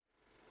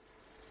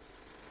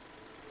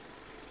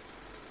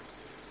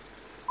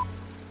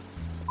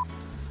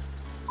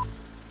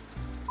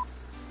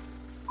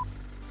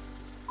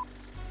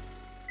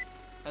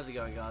How's it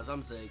going, guys?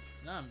 I'm Zeke,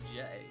 No, I'm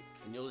Jake.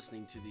 and you're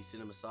listening to the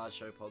Cinema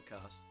Sideshow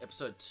podcast,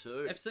 episode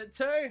 2. Episode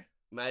 2.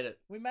 Made it.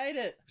 We made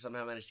it.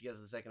 Somehow managed to get to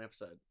the second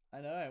episode.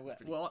 I know.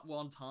 pretty- We're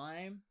on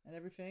time and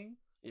everything.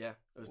 Yeah,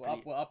 it was We're pretty.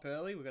 up. We're up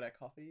early. We got our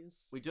coffees.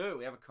 We do.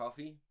 We have a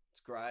coffee. It's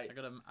great. I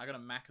got a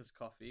Macca's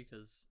coffee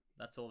because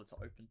that's all that's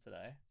open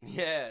today.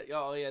 Yeah.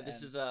 Oh, yeah. This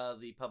And- is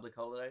the public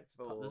holiday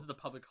for This is the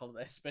public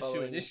holiday special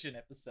Following- edition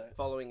episode.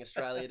 following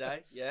Australia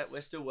Day. Yeah,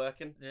 we're still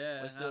working.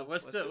 Yeah, we're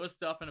still- we're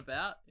still up and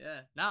about.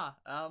 Yeah. Nah.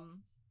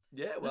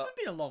 Yeah. This Well, has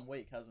been a long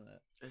week, hasn't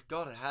it?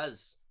 God, it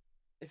has.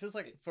 It feels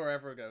like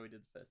forever ago we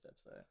did the first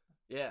episode.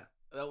 Yeah,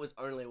 that was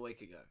only a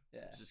week ago.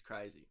 Yeah. Which is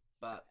crazy,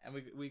 but And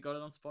we got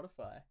it on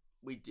Spotify.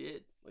 we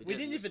did. We did.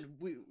 didn't This- even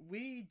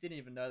we didn't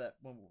even know that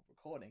when we were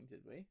recording,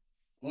 did we?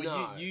 Or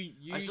No.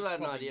 you I still had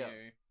an probably idea,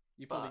 Knew,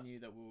 you probably but knew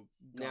that we were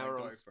Now going we're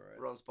to on, go for it.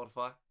 we're on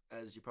Spotify,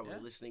 as you're probably Yeah.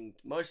 listening.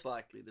 Most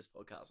likely, this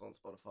podcast on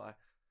Spotify.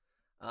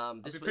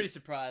 I'd This be week, pretty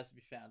surprised if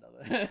you found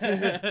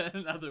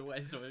other other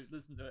ways to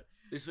listen to it.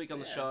 This week on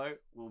the Yeah. show,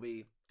 we'll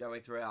be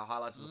going through our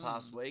highlights of the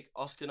past week,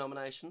 Oscar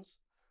nominations,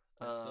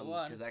 That's the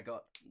one. because that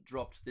got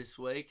dropped this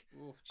week.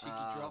 Oof, cheeky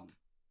drop.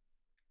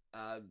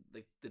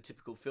 The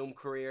typical film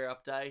career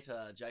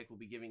update. Jake will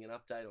be giving an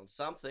update on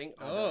something.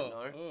 I don't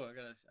know. Oh,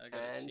 I got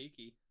And- a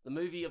cheeky. The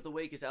movie of the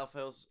week is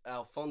Alfonso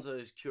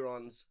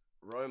Cuarón's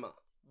Roma,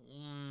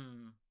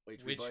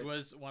 which we both...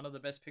 Was one of the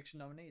best picture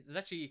nominees. It's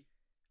actually,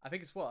 I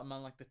think it's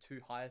among like the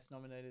 2 highest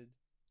nominated.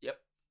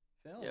 Yep.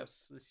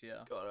 Films this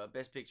year. got a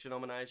Best Picture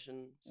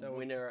nomination, So-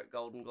 winner at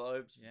Golden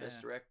Globes, Yeah. Best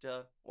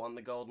Director, won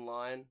the Golden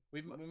Lion.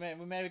 We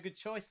made a good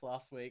choice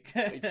last week.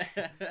 We did.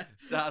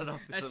 Started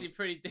off with actually some...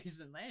 pretty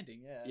decent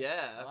landing. Yeah.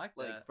 Yeah, I like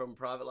that. From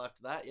Private Life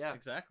to that, yeah.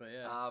 Exactly.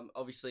 Yeah.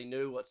 Obviously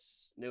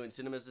what's new in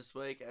cinemas this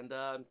week, and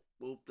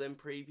we'll then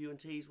preview and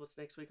tease what's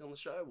next week on the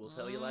show. We'll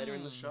tell you later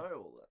in the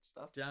show, all that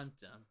stuff. Dun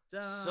dun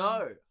dun.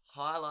 So,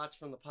 highlights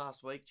from the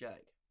past week,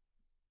 Jake.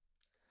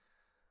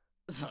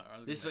 Sorry, I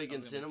was This gonna week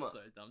in make- I was gonna cinema.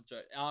 make a So dumb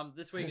joke.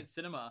 This week in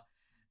cinema.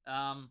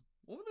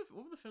 What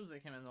were the films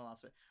that came in the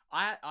last week?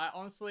 I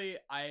honestly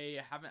I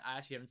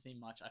actually haven't seen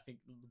much. I think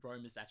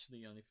Rome is actually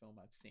the only film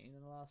I've seen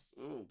in the last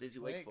Busy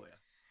week Week. for you.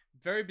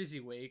 very busy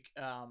week.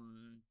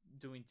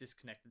 Doing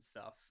disconnected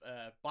stuff.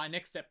 By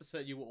next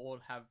episode, you will all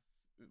have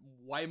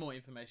way more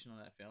information on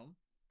that film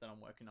that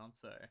I'm working on.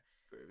 So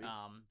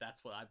Groovy.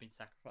 that's what I've been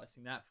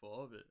sacrificing that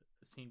for. But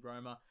I've seen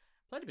Roma.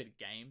 Played a bit of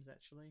games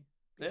actually.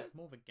 Yeah.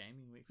 More of a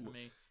gaming week for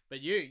me. But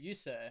you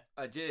sir,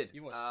 I did.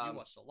 you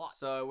watched a lot.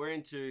 So we're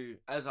into,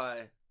 as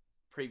I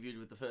previewed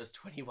with the first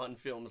 21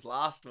 films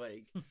last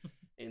week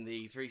in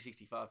the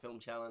 365 Film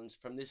Challenge,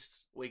 from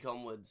this week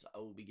onwards, I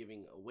will be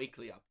giving a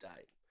weekly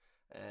update.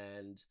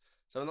 And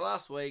so in the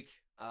last week,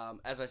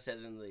 as I said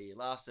in the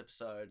last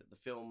episode, the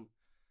film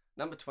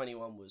number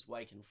 21 was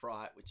Wake and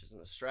Fright, which is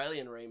an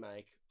Australian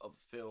remake of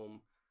a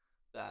film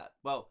that,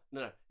 well,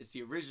 no, it's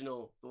the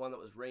original, the one that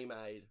was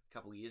remade a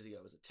couple of years ago.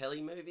 It was a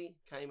telly movie,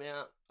 came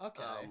out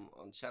Okay.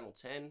 on Channel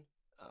 10. It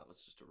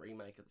was just a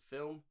remake of the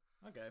film.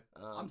 Okay.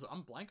 Um,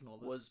 I'm blanking all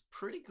this. was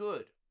pretty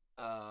good.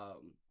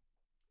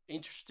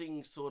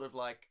 Interesting sort of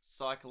like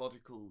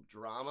psychological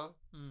drama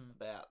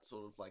about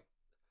sort of like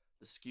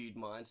the skewed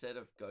mindset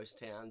of ghost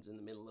towns in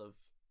the middle of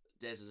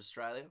desert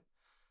Australia.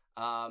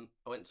 I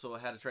went and saw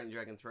How to Train Your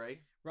Dragon 3.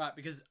 Right,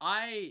 because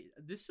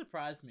this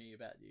surprised me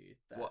about you.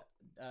 That, What?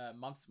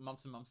 months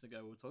and months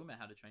ago, we were talking about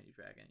How to Train Your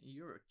Dragon.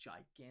 You're a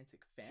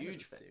gigantic fan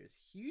Huge of the fan. series.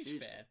 Huge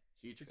fan.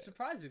 Huge It's fan.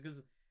 surprising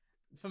because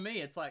for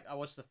me, it's like I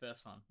watched the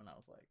first one when I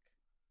was like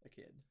a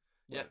kid.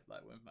 Yeah.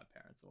 Like with my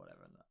parents or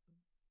whatever. And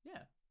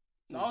yeah.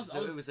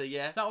 It was a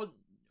yeah. So I was.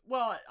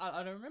 Well,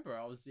 I don't remember.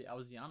 I was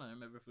young. I don't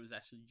remember if it was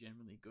actually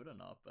genuinely good or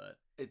not. But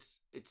It's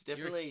you're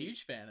definitely a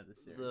huge fan of the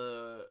series.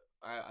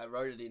 I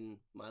wrote it in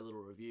my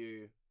little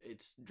review.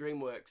 It's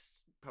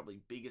DreamWorks' probably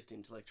biggest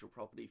intellectual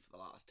property for the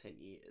last 10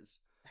 years.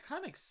 That kind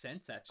of makes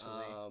sense,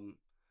 actually.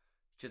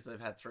 Because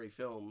they've had 3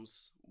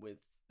 films with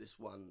this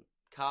one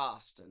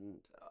cast, and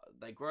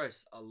they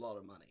gross a lot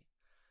of money.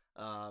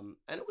 And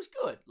it was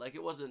good. Like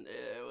it wasn't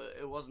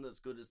as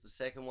good as the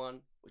second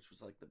one, which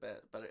was like the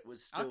best, but it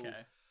was still. Okay.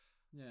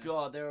 Yeah.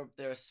 God,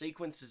 there are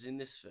sequences in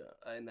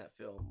in that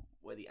film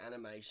where the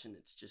animation,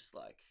 it's just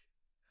like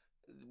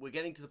we're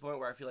getting to the point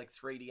where I feel like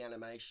 3D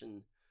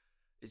animation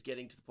is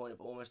getting to the point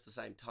of almost the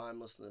same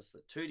timelessness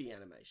that 2D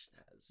animation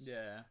has.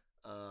 Yeah.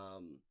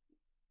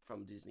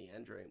 From Disney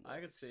and DreamWorks.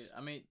 I could see it.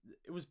 I mean,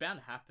 it was bound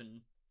to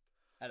happen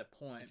at a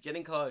point. It's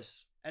getting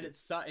close. And it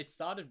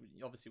started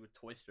obviously with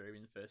Toy Story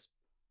in the first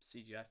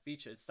CGI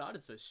feature. It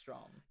started so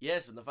strong.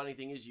 Yes, but the funny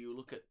thing is,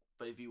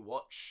 but if you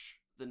watch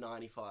the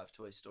 95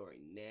 Toy Story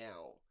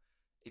now,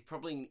 it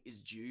probably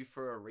is due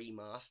for a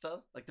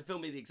remaster. Like the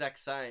film be the exact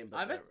same,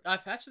 but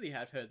I've actually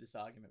heard this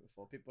argument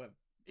before. People have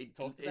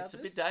talked about it's a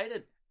this. bit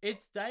dated.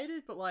 It's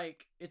dated, but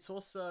like it's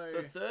also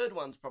The third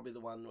one's probably the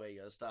one where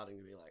you're starting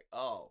to be like,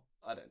 oh,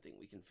 I don't think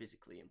we can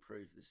physically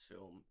improve this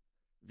film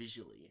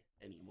visually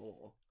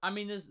anymore. I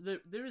mean,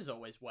 there is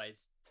always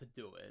ways to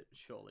do it,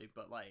 surely,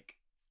 but like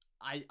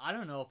I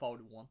don't know if I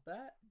would want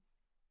that.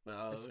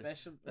 No,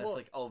 Especially that's well,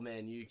 like old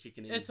man you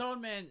kicking in. it's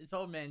old man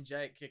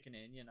Jake kicking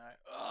in. You know,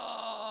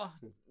 oh,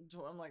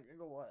 I'm like, I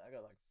got what? I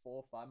got like 4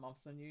 or 5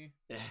 months on you.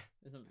 Yeah.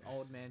 There's an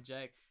old man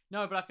Jake.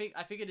 No, but I think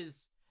it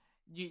is.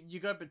 You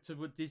go back to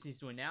what Disney's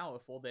doing now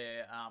with all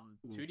their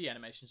 2D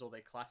animations, all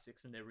their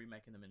classics, and they're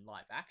remaking them in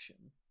live action.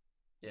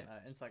 Yeah,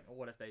 and it's like,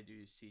 what if they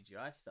do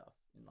CGI stuff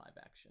in live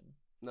action?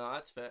 No,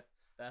 that's fair.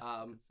 That's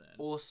the concern.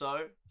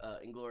 Also,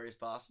 Inglourious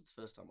Basterds,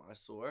 first time I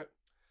saw it.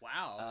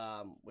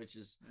 Wow. Which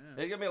is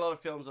there's gonna be a lot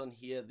of films on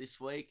here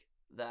this week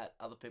that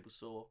other people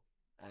saw,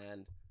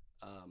 and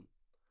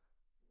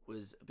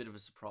was a bit of a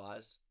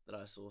surprise that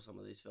I saw some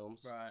of these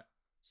films. Right.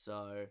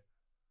 So,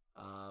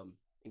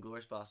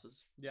 Inglourious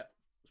Basterds. Yeah.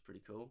 Was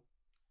pretty cool.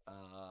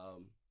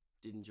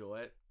 Did enjoy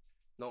it.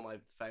 Not my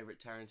favorite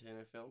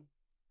Tarantino film,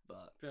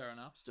 but fair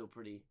enough. Still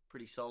pretty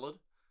solid.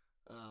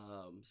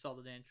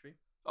 Solid entry.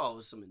 Oh,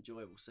 there's some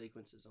enjoyable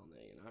sequences on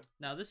there, you know.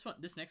 Now this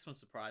next one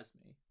surprised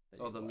me.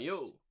 Oh, the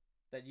mule.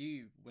 That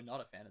you were not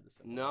a fan of this.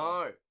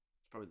 No, it's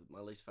probably my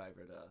least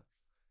favorite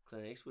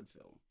Clint Eastwood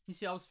film. You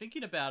see, I was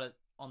thinking about it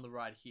on the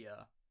ride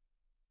here,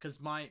 because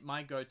my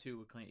go-to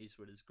with Clint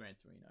Eastwood is Gran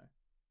Torino.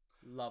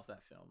 Love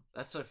that film.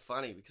 That's so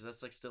funny because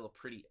that's like still a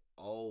pretty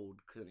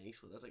old Clint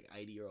Eastwood. That's like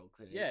 80-year-old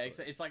Clint Eastwood.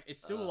 Yeah, it's like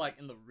it's still like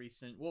in the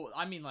recent. Well,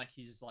 I mean, like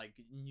he's like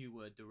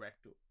newer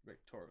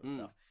directorial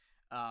stuff.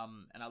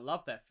 And I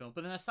love that film.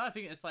 But then I started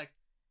thinking, it's like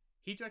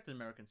he directed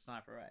American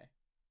Sniper, eh?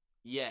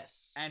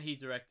 Yes. And he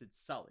directed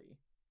Sully.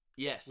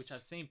 Yes. Which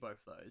I've seen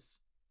both those,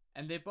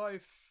 and they're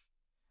both.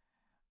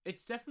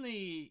 It's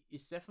definitely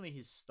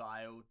his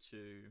style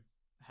to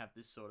have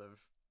this sort of,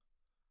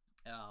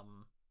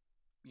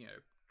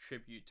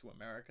 tribute to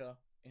America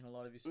in a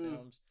lot of his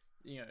films.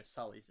 You know,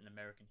 Sully's an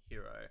American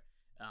hero.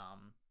 I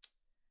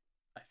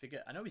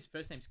know his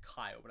first name's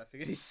Kyle, but I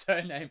forget his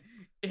surname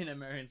in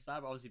American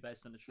Sniper. Obviously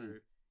based on the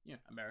true,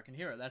 American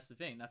hero. That's the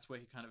thing. That's where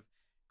he kind of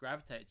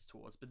gravitates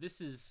towards. But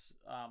this is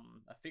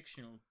a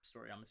fictional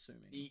story, I'm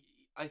assuming.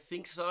 I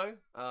think so.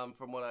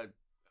 From what I'm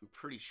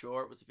pretty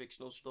sure it was a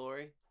fictional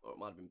story, or it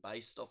might have been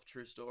based off a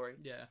true story.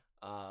 Yeah.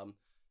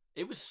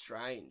 It was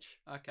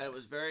strange. Okay. And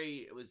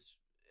it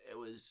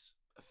was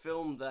a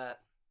film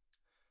that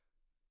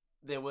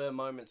there were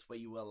moments where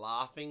you were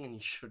laughing and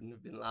you shouldn't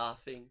have been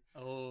laughing.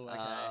 Oh,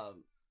 okay.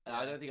 And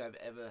I don't think I've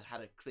ever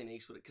had a Clint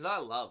Eastwood, because I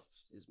love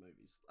his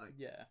movies. Like,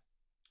 yeah.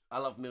 I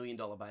love $1 Million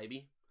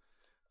Baby,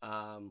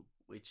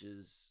 which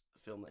is a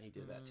film that he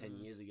did about 10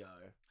 years ago.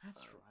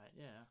 That's right,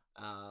 yeah.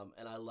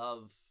 And I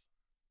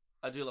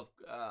do love,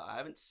 I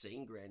haven't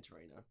seen Gran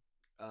Torino.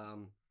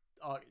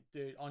 Oh,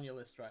 dude, on your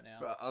list right now.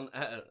 But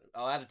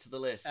I'll add it to the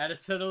list. Add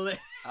it to the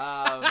list.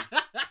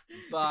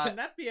 But can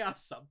that be our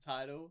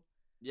subtitle?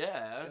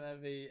 Yeah. Can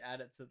that be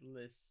added to the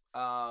list?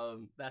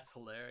 That's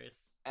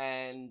hilarious.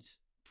 And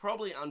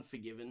probably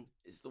Unforgiven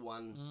is the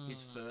one,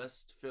 his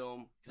first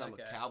film, because I'm a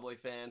cowboy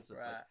fan, so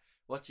it's like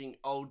watching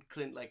old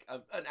Clint, like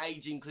an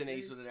aging Clint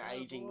Eastwood and an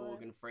aging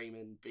Morgan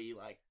Freeman be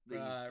like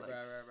these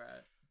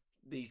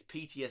these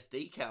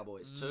PTSD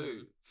cowboys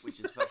too, which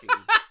is fucking.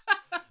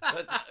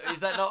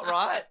 Is that not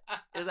right?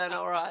 Is that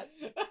not right?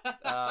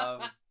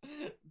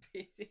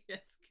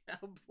 PTSD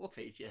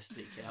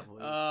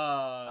Cowboys.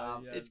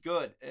 Oh, yes. It's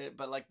good,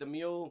 but like the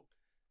Mule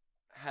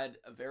had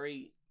a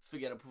very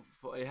forgettable.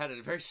 It had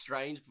a very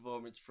strange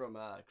performance from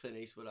Clint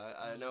Eastwood.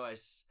 I know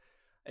it's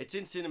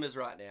in cinemas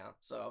right now,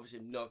 so obviously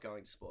I'm not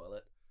going to spoil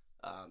it.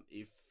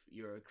 If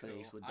you're a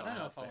Clint Eastwood, I don't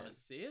know if I want to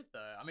see it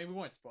though. I mean, we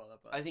won't spoil it,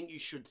 but I think you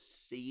should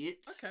see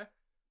it. Okay.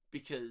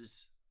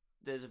 Because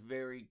there's a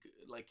very good,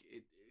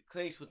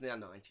 Clint Eastwood's now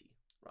 90,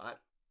 right?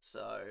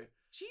 So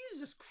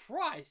Jesus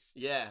Christ.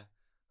 Yeah.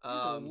 He's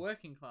a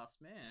working class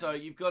man. So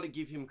you've got to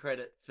give him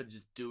credit for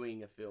just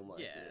doing a film like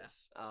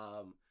this.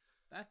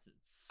 That's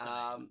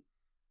insane.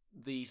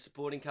 The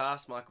supporting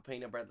cast, Michael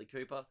Pena, Bradley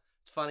Cooper.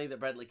 It's funny that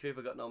Bradley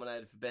Cooper got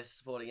nominated for Best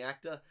Supporting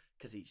Actor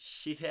because he's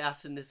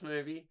shithouse in this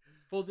movie.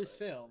 For this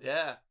film?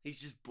 Yeah.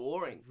 He's just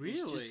boring. Really?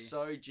 He's just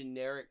so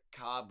generic,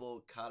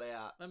 cardboard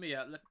cutout. Let me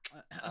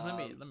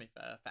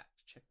fact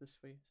check this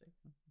for you.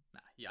 Nah,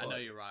 yeah, I know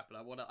you're right, but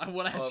I want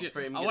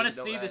to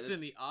see this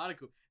in the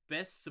article.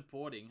 Best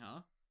Supporting,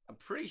 huh? I'm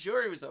pretty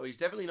sure he was. He's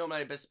definitely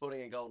nominated Best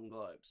Supporting at Golden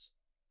Globes.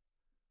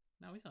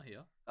 No, he's not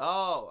here.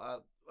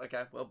 Oh,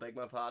 okay. Well, beg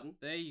my pardon.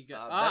 There you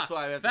go. That's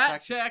why we have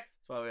fact checked.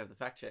 That's why we have the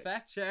fact checks.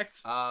 Fact checked.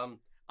 I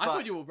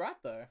thought you were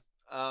right though.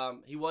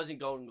 He was in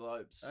Golden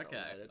Globes. Okay.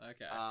 Nominated.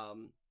 Okay.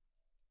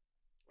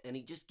 And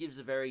he just gives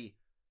a very,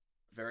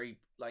 very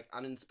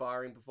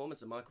uninspiring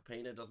performance, and Michael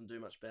Pena doesn't do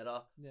much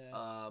better.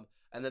 Yeah.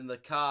 And then the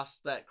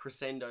cast that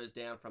crescendos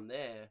down from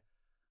there,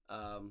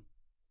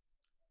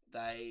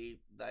 they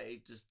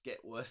just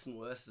get worse and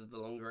worse as the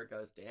longer it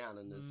goes down,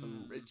 and there's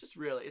some. It's just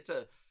really, it's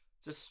a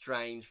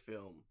strange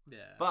film.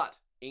 Yeah. But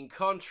in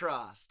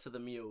contrast to The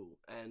Mule,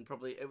 and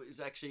probably it was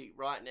actually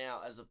right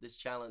now, as of this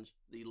challenge,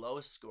 the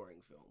lowest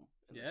scoring film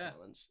in the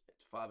challenge.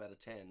 It's 5 out of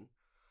 10.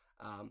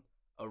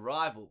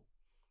 Arrival,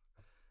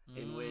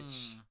 in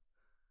which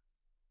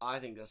I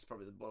think that's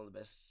probably one of the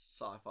best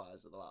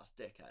sci-fis of the last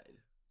decade.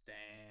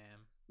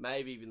 Damn.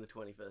 maybe even the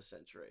 21st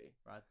century.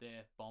 Right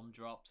there, bomb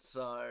dropped.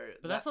 So,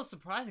 but that's not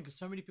surprising because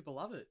so many people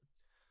love it.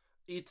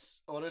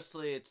 It's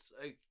honestly, it's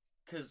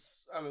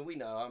because I mean we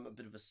know I'm a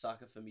bit of a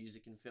sucker for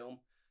music and film,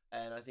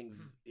 and I think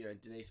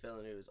Denis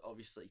Villeneuve has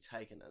obviously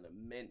taken an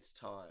immense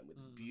time with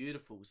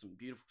some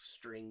beautiful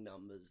string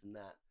numbers and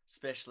that,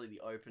 especially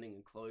the opening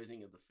and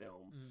closing of the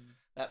film.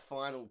 That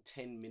final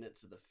 10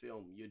 minutes of the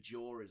film, your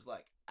jaw is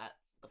like at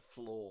the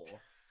floor.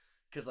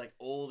 Because, like,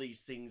 all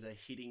these things are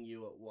hitting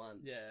you at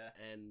once.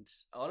 Yeah. And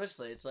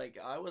honestly, it's like,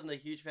 I wasn't a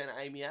huge fan of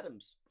Amy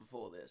Adams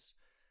before this.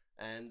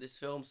 And this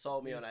film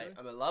sold me on it.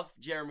 I love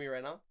Jeremy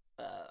Renner.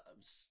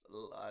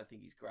 I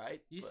think he's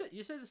great. You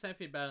said the same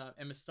thing about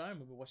Emma Stone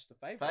when we watched The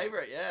Favourite.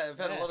 Favourite, yeah. I've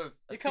had a lot of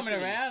You're coming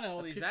around and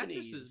all these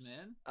actresses,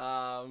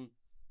 man.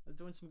 They're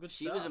doing some good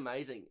stuff. She was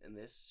amazing in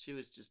this. She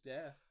was just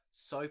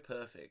so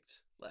perfect.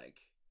 Like,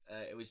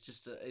 it was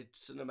just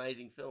it's an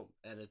amazing film.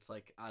 And it's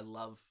like, I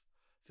love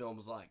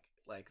films like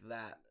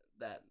that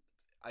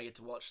I get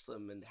to watch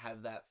them and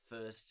have that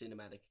first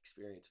cinematic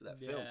experience with that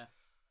film.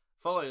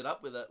 Followed it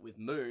up with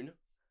Moon,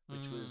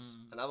 which was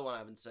another one I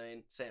haven't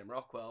seen. Sam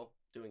Rockwell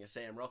doing a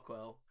Sam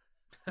Rockwell,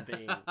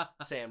 being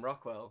Sam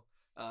Rockwell.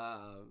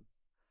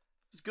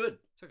 It's good.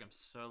 Took him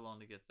so long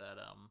to get that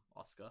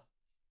Oscar.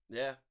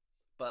 Yeah,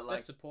 but like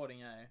best supporting,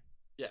 yeah,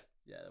 that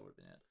would have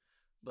been it.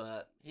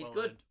 But he's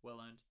good.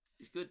 Well earned.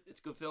 He's good. It's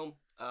a good film.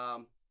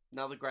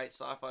 Another great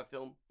sci-fi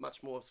film,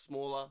 much more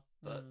smaller,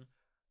 but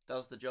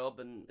does the job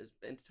and is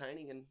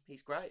entertaining, and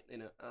he's great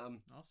in it.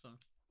 Awesome.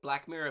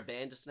 Black Mirror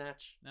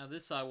Bandersnatch. Now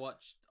this I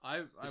watched.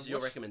 This is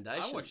your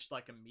recommendation? I watched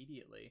like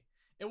immediately.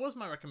 It was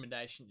my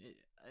recommendation.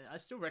 I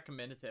still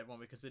recommend it to everyone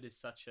because it is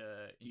such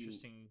a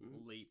interesting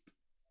leap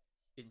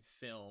in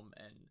film,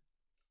 and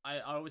I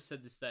always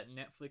said this, that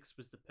Netflix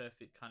was the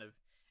perfect kind of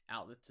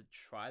outlet to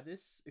try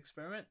this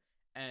experiment,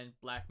 and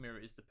Black Mirror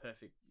is the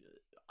perfect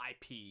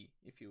IP,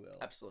 if you will,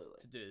 absolutely,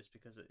 to do this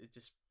because it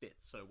just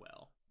fits so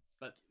well.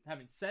 But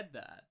having said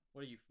that,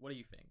 what do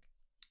you think?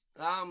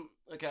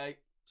 Okay,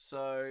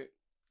 so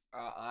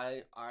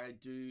I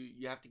do.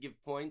 You have to give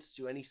points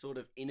to any sort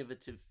of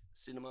innovative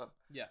cinema.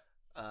 Yeah.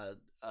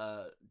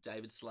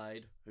 David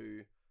Slade,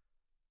 who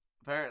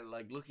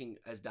apparently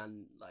has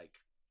done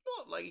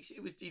not like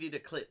he did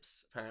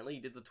Eclipse. Apparently, he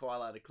did the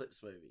Twilight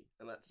Eclipse movie,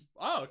 and that's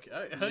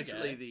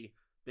literally the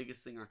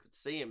biggest thing I could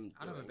see him doing.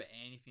 I don't remember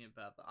anything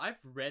about that. I've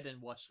read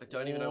and watched. I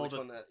don't even know which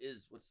one that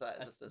is. What's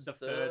that? Is that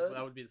the third?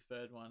 That would be the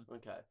third one.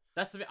 Okay.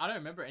 That's the. I don't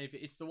remember anything.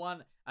 It's the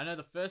one. I know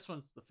the first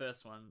one's the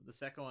first one. The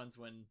second one's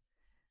when.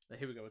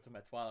 Here we go. We're talking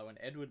about Twilight. When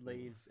Edward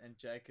leaves and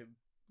Jacob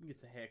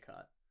gets a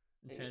haircut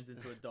and turns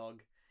into a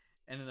dog.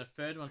 And then the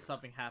third one,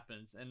 something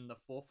happens, and the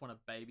fourth one, a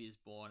baby is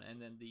born,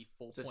 and then the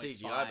 4.5... It's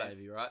a CGI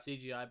baby, right?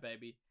 CGI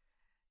baby.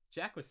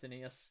 Jack was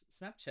sending us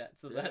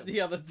Snapchats of that the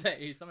other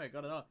day. Somebody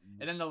got it on.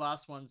 And then the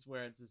last one's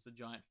where it's just a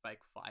giant fake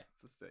fight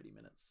for 30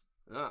 minutes.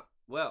 Ah,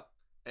 well,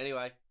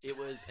 anyway, it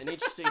was an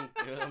interesting...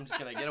 I'm just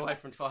going to get away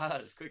from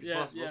Twilight as quick as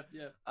possible.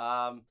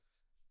 Yeah.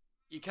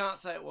 You can't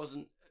say it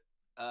wasn't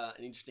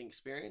an interesting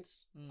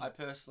experience. I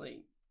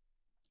personally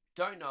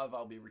don't know if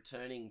I'll be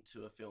returning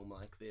to a film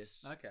like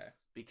this. Okay.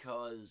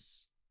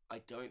 Because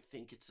I don't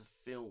think it's a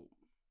film.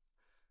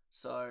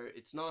 So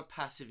it's not a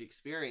passive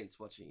experience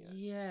watching it.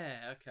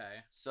 Yeah,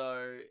 okay.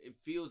 So it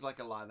feels like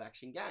a live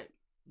action game.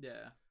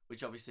 Yeah.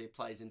 Which obviously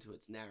plays into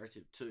its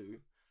narrative too.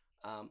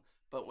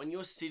 But when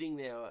you're sitting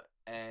there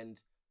and,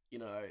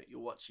 you're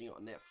watching it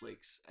on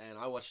Netflix, and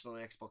I watched it on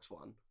Xbox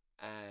One,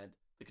 and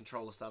the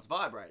controller starts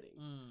vibrating,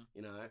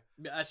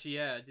 Actually,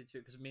 yeah, I did too,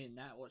 because me and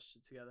Nat watched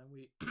it together, and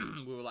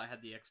we were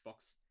had the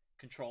Xbox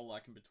controller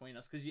in between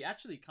us, because you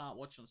actually can't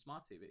watch it on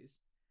smart TVs.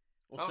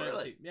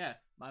 Really? Yeah,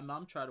 my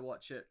mum tried to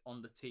watch it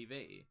on the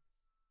TV,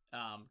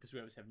 because we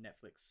always have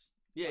Netflix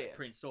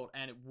pre-installed,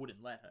 and it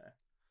wouldn't let her.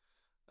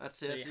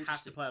 That's it. So you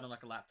have to play it on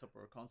like a laptop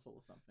or a console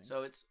or something.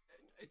 So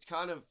it's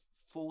kind of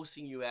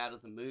forcing you out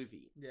of the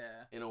movie,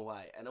 in a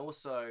way, and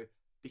also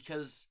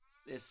because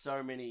there's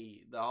so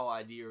many. The whole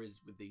idea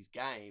is with these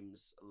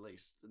games, at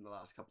least in the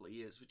last couple of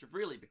years, which have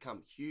really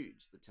become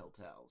huge, the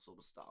Telltale sort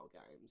of style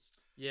games.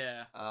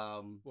 Yeah.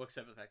 Well,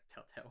 except for the fact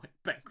Telltale went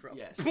bankrupt.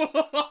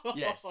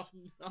 Yes.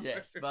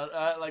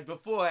 But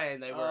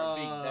beforehand, they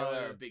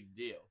were a big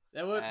deal.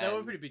 They were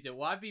a pretty big deal.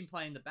 Well, I've been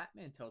playing the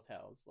Batman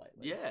Telltales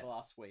lately. The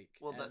last week.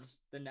 Well,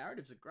 the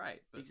narratives are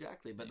great. But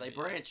exactly, but they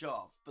branch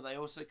off, but they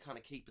also kind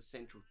of keep a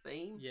central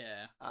theme.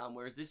 Yeah.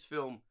 Whereas this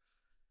film,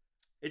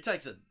 it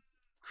takes a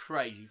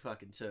crazy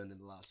fucking turn in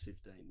the last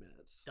 15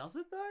 minutes. Does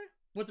it though?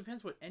 Well, it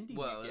depends what ending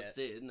you get. Well, that's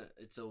it, isn't it?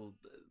 It's all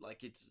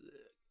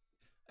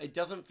it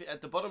doesn't fit.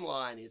 At the bottom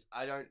line is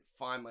I don't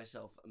find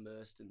myself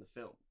immersed in the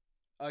film.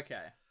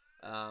 Okay.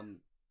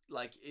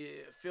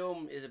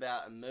 Film is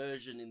about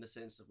immersion in the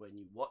sense of when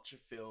you watch a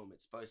film,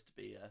 it's supposed to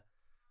be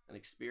an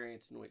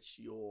experience in which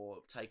you're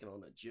taken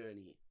on a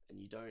journey,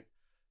 and you don't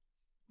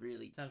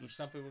really. Sounds like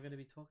something we're going to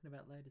be talking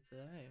about later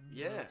today.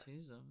 Yeah.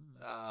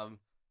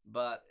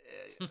 But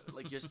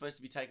you're supposed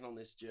to be taken on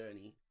this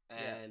journey,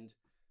 and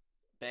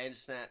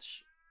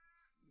Bandersnatch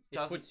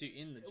puts you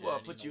in the journey. Well,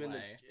 it puts you in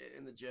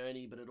the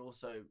journey, but it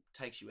also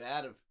takes you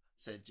out of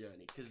said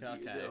journey, because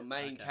Okay, the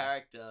main okay.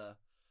 character,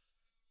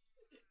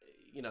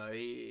 you know,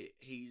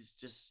 he's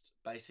just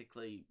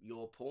basically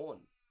your pawn,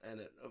 and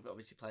it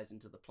obviously plays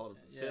into the plot of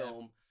the Yeah.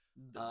 film.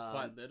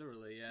 Quite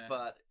literally, yeah.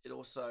 But it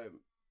also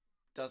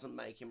doesn't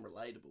make him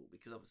relatable,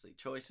 because obviously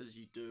choices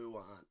you do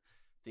aren't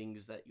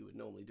things that you would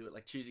normally do. It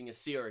like choosing a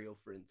cereal,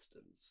 for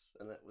instance,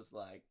 and it was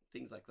like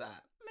things like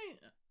that.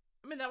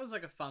 I mean, that was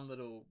like a fun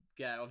little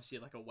obviously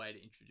like a way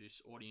to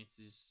introduce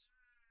audiences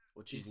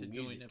Or choosing into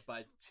music. doing it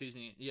by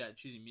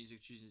choosing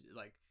music, choosing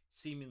like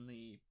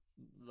seemingly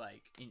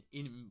like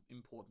in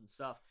important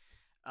stuff.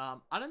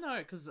 I don't know,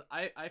 because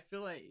I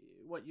feel like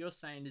what you're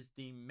saying is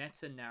the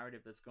meta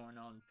narrative that's going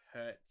on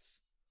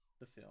hurts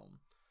the film.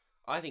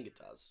 I think it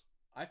does.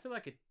 I feel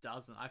like it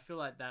doesn't. I feel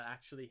like that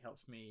actually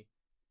helps me.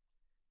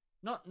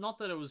 Not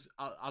that it was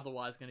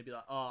otherwise going to be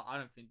like, oh, I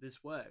don't think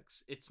this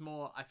works. It's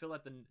more, I feel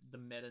like the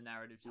meta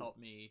narrative helped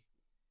me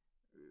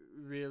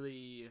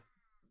really,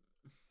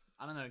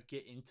 I don't know,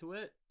 get into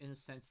it, in the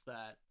sense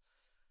that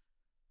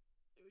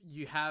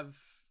you have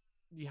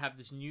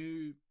this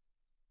new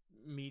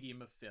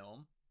medium of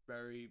film,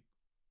 very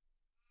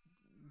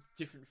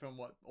different from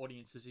what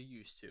audiences are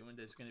used to, and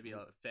there's going to be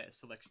a fair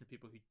selection of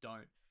people who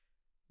don't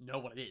know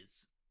what it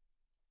is,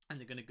 and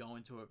they're going to go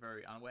into it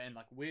very unaware. And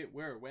like we're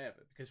aware of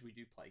it because we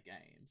do play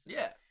games.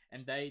 Yeah.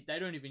 And they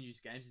don't even use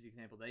games as an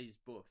example. They use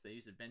books. They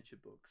use adventure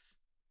books.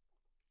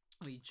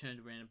 We turn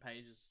to random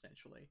pages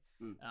essentially,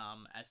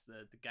 as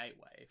the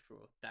gateway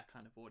for that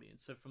kind of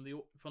audience. So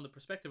from the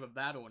perspective of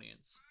that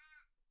audience,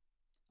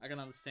 I can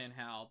understand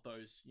how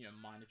those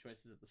minor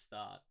choices at the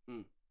start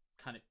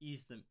kind of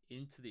ease them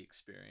into the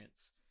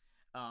experience,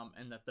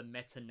 and that the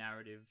meta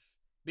narrative,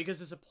 because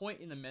there's a point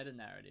in the meta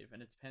narrative,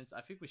 and it depends.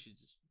 I think we should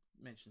just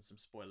mention some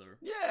spoiler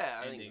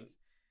endings.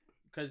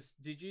 Because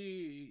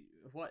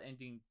what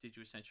ending did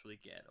you essentially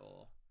get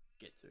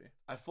to?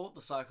 I fought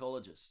the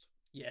psychologist.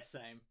 Yeah,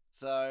 same.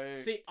 So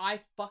see,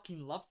 I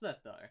fucking loved that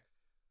though,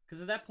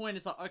 because at that point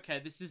it's like, okay,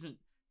 this isn't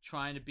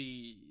trying to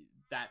be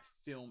that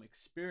film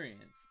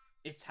experience.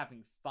 It's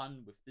having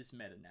fun with this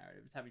meta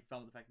narrative. It's having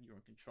fun with the fact that you're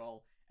in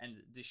control and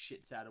this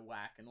shit's out of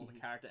whack and all the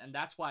character. And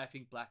that's why I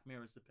think Black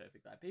Mirror is the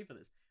perfect IP for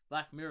this.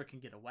 Black Mirror can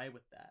get away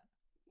with that.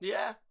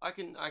 Yeah, I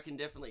can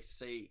definitely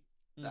see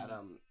that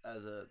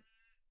as a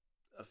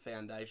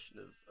foundation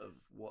of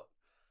what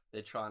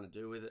they're trying to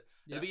do with it.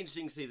 Yeah. It'll be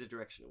interesting to see the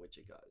direction in which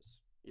it goes.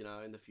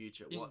 In the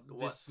future,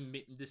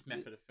 this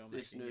method of filmmaking,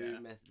 this new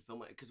method of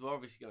filmmaking, because we're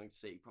obviously going to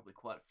see probably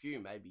quite a few,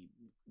 maybe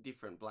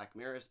different Black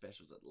Mirror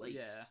specials at least.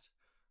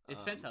 Yeah, it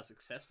depends how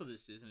successful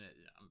this is, and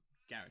I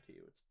guarantee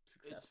you it's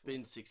successful. It's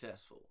been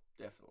successful,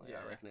 definitely. Yeah.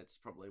 I reckon it's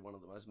probably one of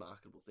the most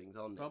marketable things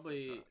on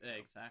Netflix right now.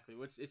 Exactly.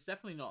 It's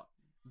definitely not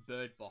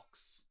Bird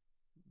Box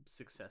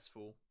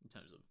successful in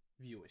terms of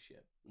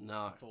viewership.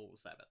 No, that's all we'll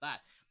say about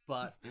that.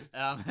 But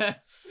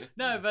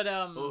no, but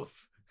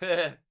oof.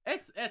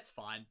 it's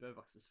fine. Bird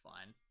Box is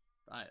fine.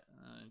 I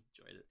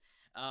enjoyed it.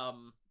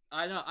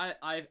 I know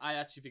I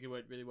actually think it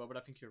worked really well, but I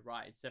think you're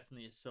right. It's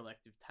definitely a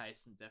selective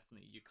taste, and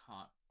definitely you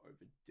can't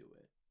overdo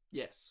it.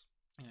 Yes.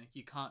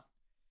 You can't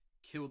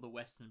kill the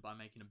Western by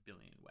making 1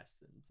 billion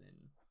Westerns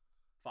in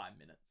 5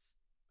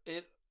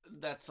 minutes.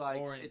 That's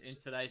like, or in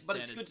today's standards, but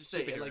it's good to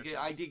see. Like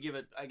I gave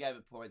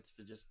it points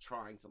for just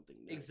trying something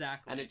new.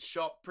 Exactly. And it's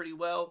shot pretty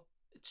well.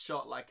 It's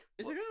shot like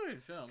it's a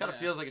good film. Kind of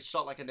feels like it's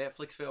shot like a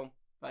Netflix film,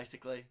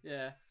 basically.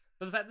 Yeah.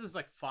 But the fact that there's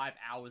like 5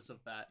 hours of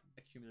that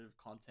accumulative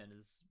content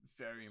is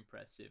very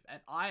impressive.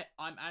 And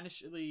I'm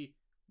initially,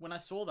 when I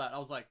saw that, I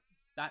was like,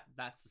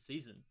 that's the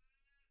season.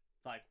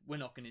 Like, we're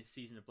not going to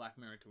season of Black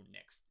Mirror until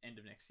end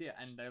of next year.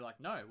 And they're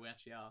like, no, we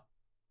actually are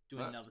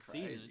doing another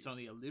season. It's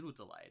only a little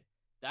delayed.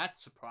 That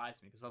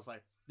surprised me, because I was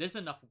like, there's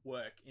enough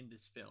work in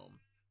this film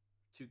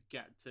to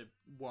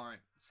warrant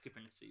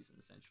skipping a season,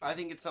 essentially. I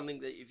think it's something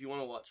that if you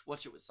want to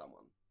watch it with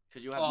someone,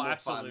 because you have more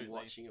fun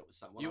watching it with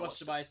someone. You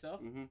watched it by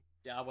yourself? Mm-hmm.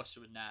 Yeah, I watched it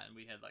with Nat, and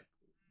we had like,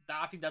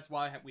 I think that's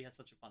why we had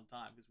such a fun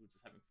time, because we were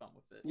just having fun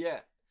with it. Yeah,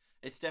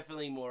 it's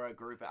definitely more a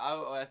group.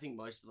 I think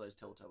most of those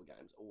Telltale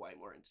games are way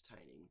more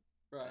entertaining,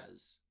 right?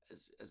 As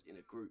in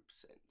a group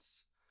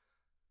sense.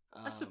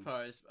 I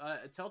suppose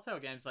Telltale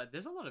games, like,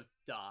 there's a lot of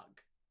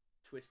dark,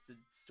 twisted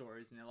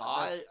stories in there.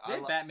 Like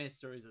their Batman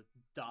stories are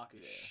dark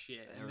as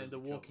shit, and then The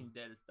Walking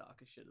Dead is dark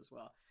as shit as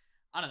well.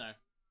 I don't know.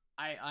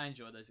 I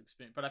enjoy those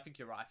experiences, but I think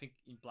you're right. I think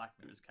in Black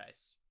Mirror's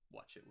case,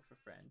 watch it with a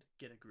friend,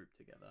 get a group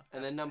together,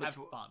 and then have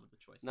fun with the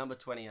choices. Number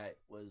 28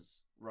 was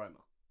Roma,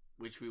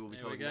 which we will be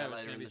talking about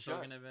later in the show.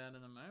 Talking about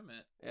in a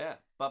moment. Yeah,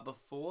 but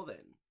before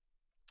then,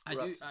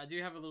 I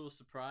do have a little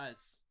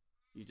surprise.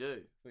 You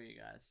do for you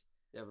guys.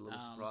 You have a little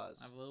surprise.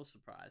 I have a little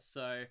surprise.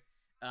 So,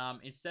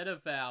 instead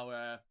of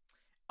our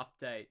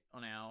update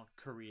on our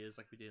careers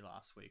like we did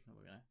last week, and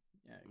we're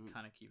gonna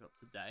kind of keep up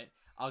to date,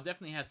 I'll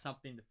definitely have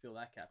something to fill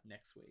that gap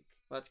next week.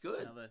 That's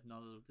good. Another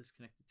little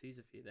disconnected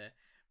teaser for you there.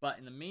 But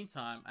in the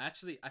meantime,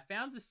 I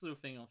found this little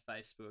thing on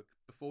Facebook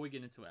before we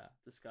get into our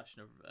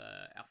discussion of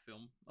our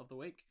film of the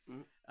week.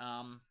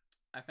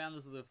 I found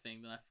this little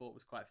thing that I thought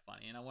was quite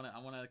funny, and I want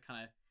to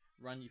kind of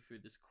run you through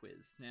this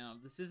quiz. Now,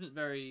 this isn't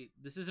very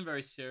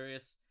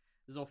serious.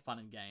 This is all fun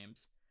and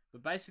games.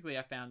 But basically,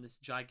 I found this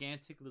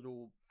gigantic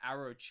little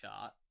arrow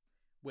chart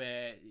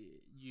where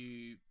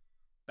you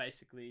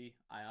basically,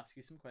 I ask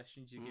you some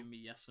questions, you give me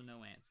yes or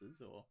no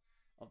answers or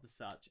of the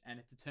such, and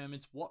it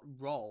determines what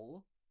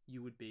role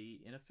you would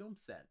be in a film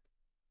set.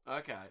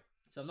 Okay.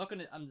 So I'm not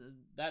gonna.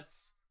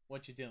 That's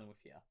what you're dealing with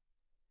here.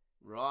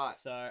 Right.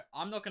 So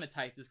I'm not gonna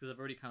take this because I've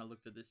already kind of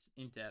looked at this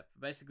in depth.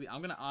 Basically,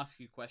 I'm gonna ask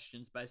you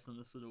questions based on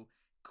this little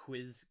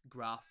quiz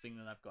graph thing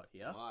that I've got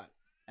here. Right.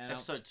 And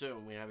Episode 2,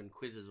 and we're having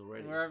quizzes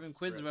already. we're having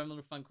quizzes. We're having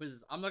little fun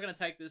quizzes. I'm not gonna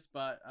take this,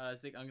 but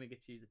Zeke, I'm gonna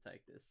get you to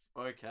take this.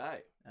 Okay.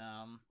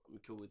 Um. I'm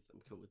cool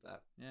with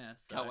that. Yeah.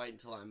 So... Can't wait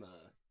until I'm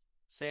a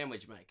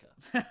sandwich maker.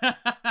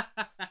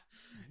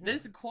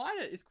 It's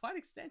quite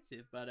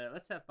extensive, but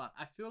let's have fun.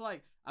 I feel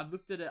like I've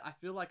looked at it. I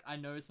feel like I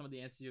know some of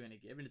the answers you're going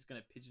to give, and it's going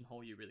to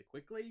pigeonhole you really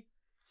quickly.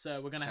 So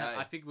we're gonna have.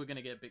 I think we're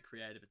gonna get a bit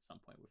creative at some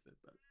point with it,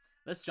 but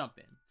let's jump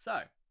in. So,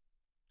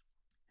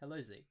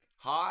 hello Zeke.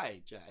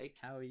 Hi Jake.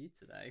 How are you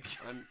today?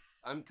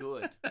 I'm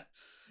good.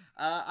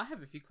 I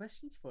have a few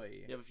questions for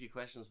you. You have a few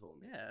questions for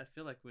me? Yeah, I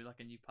feel like we're like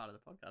a new part of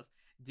the podcast.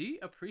 Do you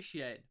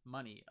appreciate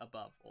money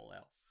above all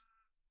else?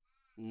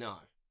 No.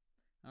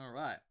 All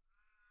right.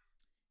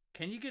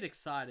 Can you get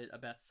excited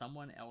about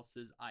someone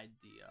else's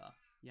idea?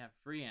 You have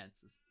 3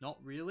 answers. Not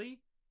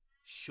really.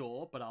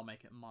 Sure, but I'll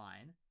make it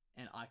mine,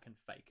 and I can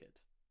fake it.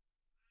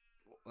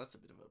 Well, that's a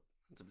bit of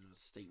a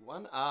steep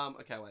one.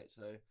 Okay, wait.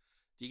 So,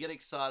 do you get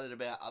excited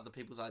about other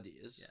people's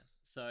ideas? Yes.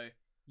 So,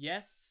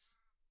 yes,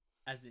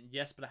 as in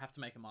yes, but I have to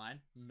make it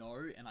mine. No,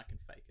 and I can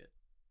fake it.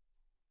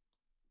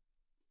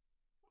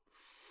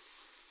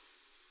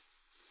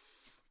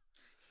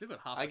 Still got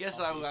half. I guess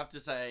I will have to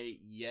say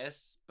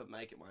yes, but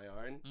make it my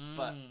own.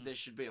 But there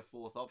should be a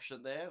 4th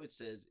option there, which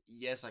says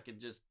yes, I can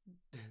just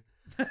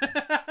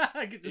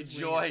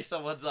enjoy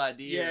someone's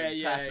idea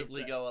and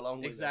passively go along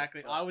with it.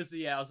 Exactly. I was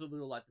a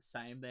little like the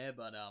same there,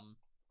 but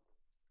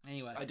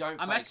anyway. I don't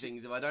fake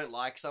things. If I don't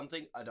like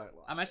something, I don't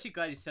like it. I'm actually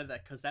glad you said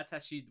that because that's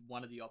actually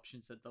one of the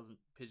options that doesn't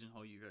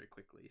pigeonhole you very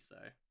quickly. So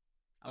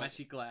I'm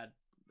actually glad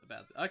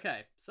about that.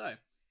 Okay, so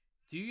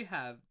do you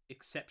have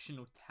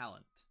exceptional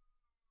talent?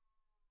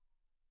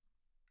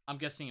 I'm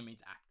guessing it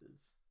means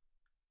actors.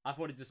 I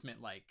thought it just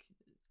meant like.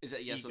 Is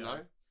it yes ego.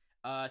 or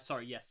no?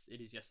 Sorry, yes, it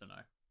is yes or no.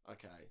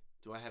 Okay.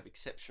 Do I have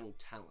exceptional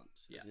talent?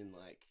 Yeah. As in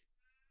like.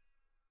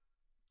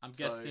 I'm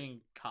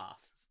guessing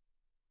cast.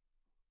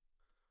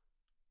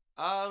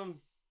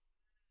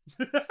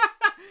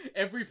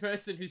 Every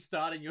person who's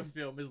starting your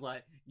film is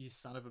like, you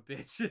son of a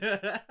bitch.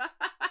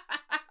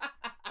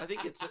 I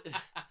think it's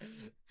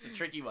a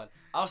tricky one.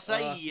 I'll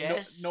say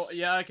yes.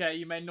 Yeah, okay.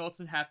 You made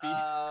Norton happy.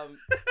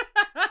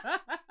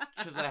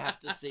 Because I have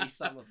to see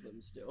some of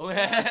them still.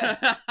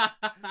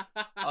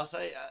 I'll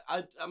say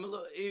I'm a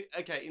little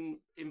okay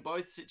in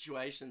both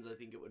situations. I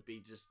think it would be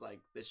just like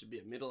there should be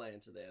a middle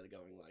answer there,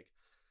 going like,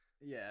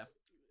 yeah,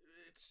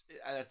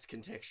 that's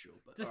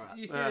contextual. But just right.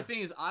 You see, the thing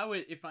is, I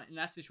would in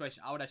that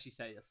situation, I would actually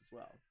say yes as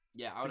well.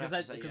 Yeah, I would have to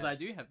say yes because I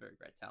do have very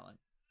great talent.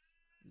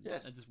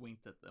 Yes, I just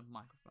winked at the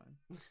microphone,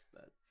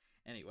 but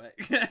anyway.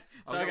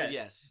 So okay,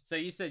 yes. So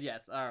you said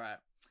yes. All right.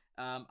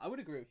 I would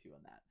agree with you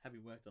on that,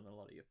 having worked on a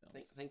lot of your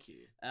films. Thank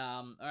you.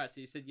 All right,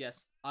 so you said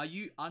yes. Are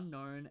you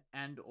unknown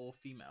and or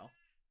female?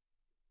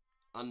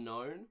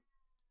 Unknown?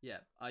 Yeah.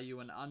 Are you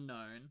an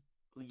unknown?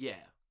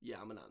 Yeah,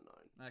 I'm an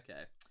unknown.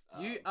 Okay.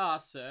 You are,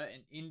 sir,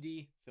 an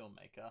indie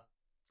filmmaker.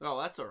 Oh,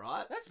 that's all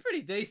right. That's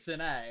pretty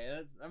decent,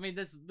 eh?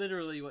 That's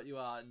literally what you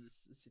are in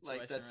this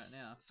situation right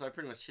now. So I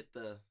pretty much hit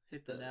the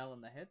nail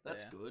on the head there.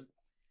 That's good.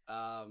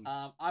 I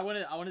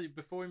want to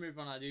before we move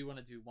on, I do want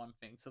to do one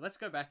thing. So let's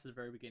go back to the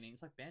very beginning.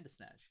 It's like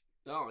Bandersnatch.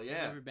 Oh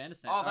yeah,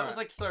 Bandersnatch. Oh, that was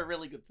like so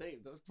really good theme.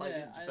 That was played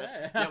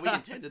yeah, yeah, we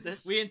intended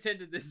this. We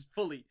intended this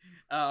fully.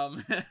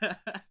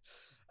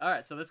 All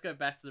right, so let's go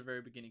back to the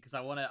very beginning because I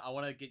want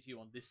to get you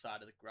on this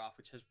side of the graph,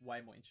 which has way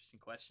more interesting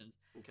questions.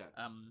 Okay.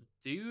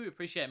 Do you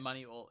appreciate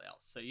money or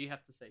else? So you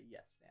have to say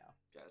yes now.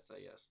 Okay, say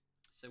yes.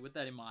 So with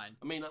that in mind,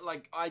 I mean,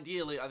 like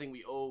ideally, I think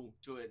we all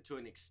do it to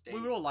an extent.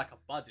 We would all like a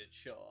budget,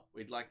 sure.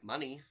 We'd like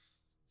money.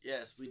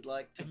 Yes, we'd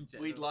like to.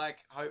 We'd like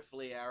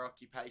hopefully our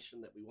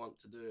occupation that we want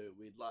to do.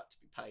 We'd like to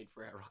be paid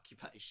for our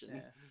occupation.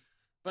 Yeah.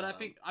 But I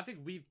think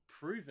we've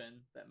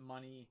proven that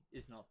money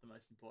is not the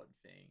most important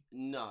thing.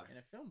 No. In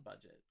a film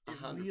budget, it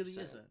 100%. really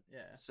isn't.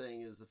 Yeah.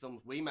 Seeing as the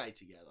films we made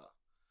together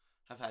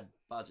have had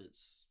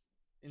budgets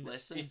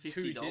less than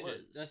 $50.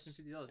 Less than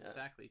 $50,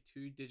 exactly.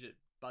 2-digit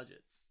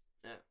budgets.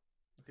 Yeah.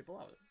 And people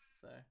love it.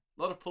 So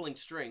a lot of pulling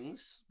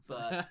strings,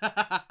 but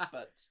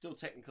but still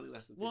technically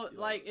less than $50. Well,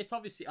 like it's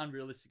obviously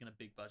unrealistic in a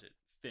big budget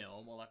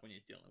film, or like when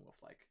you're dealing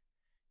with like,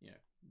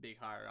 big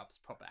higher ups,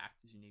 proper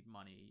actors, you need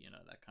money,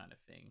 that kind of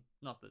thing.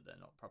 Not that they're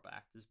not proper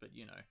actors, but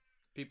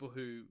people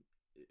who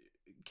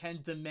can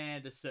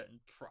demand a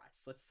certain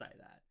price. Let's say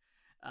that.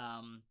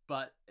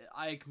 But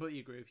I completely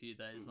agree with you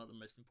that it's not the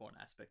most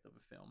important aspect of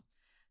a film.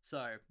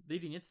 So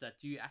leading into that,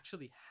 do you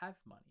actually have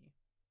money?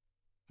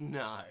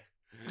 No.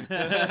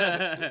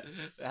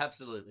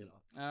 Absolutely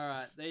not. All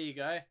right, there you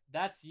go.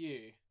 That's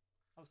you.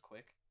 That was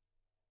quick.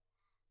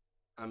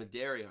 I'm a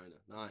dairy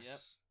owner. Nice. Yep.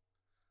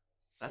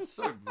 That's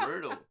so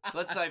brutal. So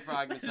let's say, for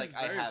argument's That sake, is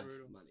I very have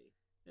brutal. money.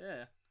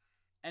 Yeah.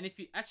 And if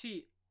you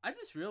actually, I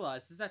just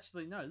realized this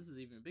is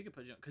even a bigger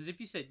project. Because if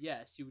you said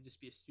yes, you would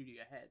just be a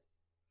studio head.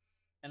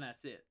 And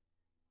that's it.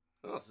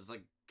 Oh, so it's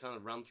like kind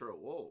of run through a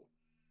wall.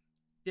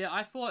 Yeah,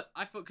 I thought,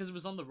 because it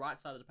was on the right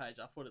side of the page,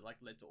 I thought it like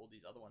led to all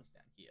these other ones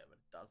down here, but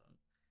it doesn't.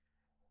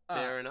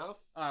 Fair enough.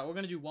 Alright, we're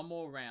going to do one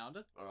more round.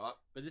 Alright.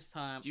 But this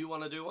time... Do you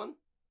want to do one?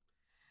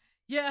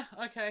 Yeah,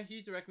 okay,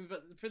 you direct me.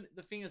 But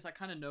the thing is, I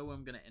kind of know where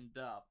I'm going to end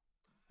up.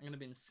 I'm going to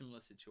be in a similar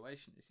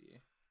situation as you.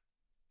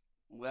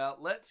 Well,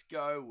 let's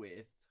go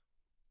with...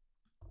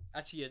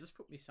 Actually, yeah, just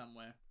put me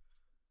somewhere.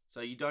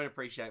 So you don't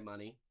appreciate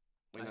money.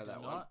 We know I do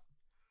that not. one.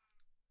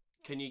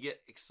 Can you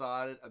get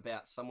excited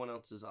about someone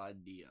else's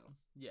idea?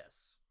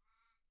 Yes.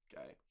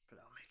 Okay. But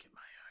I'll make it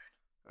my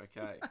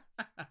Okay.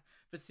 own.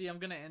 But see, I'm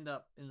going to end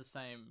up in the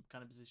same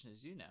kind of position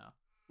as you now.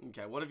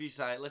 Okay, what if you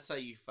say... Let's say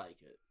you fake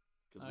it.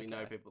 Because we know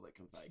Okay. people that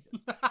can fake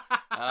it.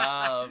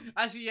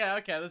 Actually, yeah,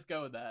 okay, let's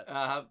go with that.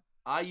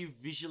 Are you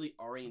visually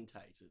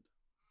orientated?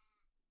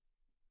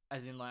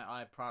 As in, like,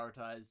 I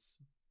prioritize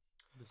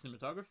the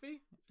cinematography?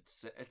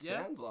 It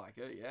Yeah. sounds like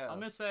it, yeah. I'm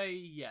going to say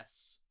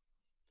yes.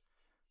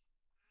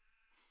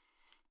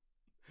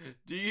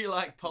 Do you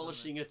like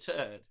polishing a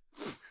turd?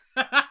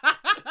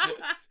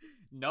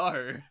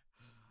 No.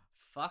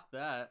 Fuck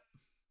that.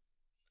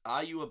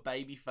 Are you a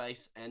baby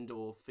face and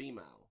or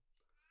female?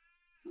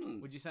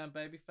 Would you say I'm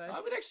baby face?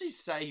 I would actually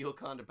say you're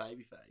kind of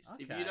baby face.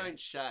 If Okay. you don't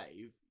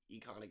shave, you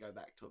kind of go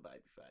back to a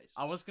baby face.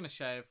 I was going to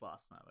shave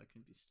last night, but I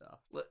couldn't be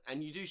stuffed.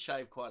 And you do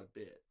shave quite a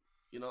bit.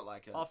 You're not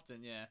like a...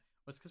 Often, yeah.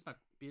 Well, it's because my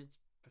beard's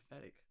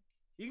pathetic.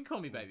 You can call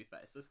me baby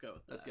face. Let's go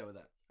with that. Let's go with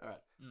that. All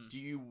right. Mm. Do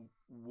you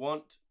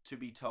want to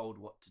be told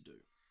what to do?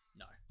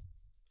 No.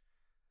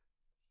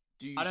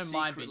 Do you I don't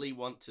mind secretly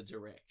want to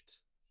direct?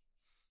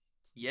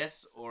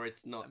 Yes, or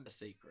it's not a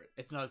secret?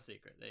 It's not a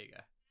secret. There you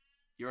go.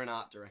 You're an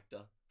art director.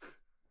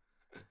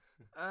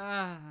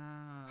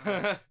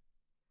 Ah.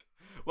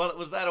 Well,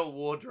 was that a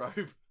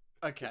wardrobe?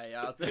 Okay,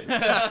 yeah.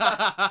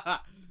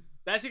 That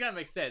actually kind of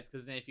makes sense,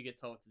 because then if you get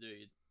told what to do,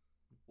 you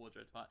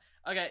wardrobe part.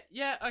 Okay,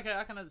 yeah, okay,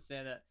 I can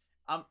understand that.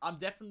 I'm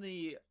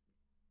definitely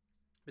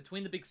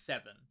between the big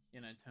seven,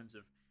 in terms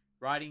of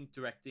writing,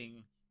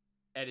 directing,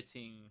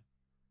 editing,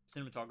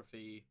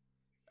 cinematography,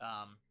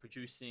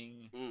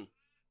 producing,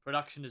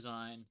 production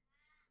design,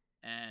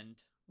 and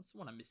what's the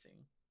one I'm missing?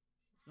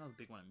 There's another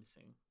big one I'm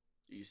missing.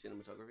 Do you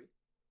cinematography?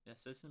 Yeah,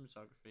 so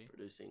cinematography,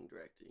 Producing,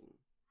 directing,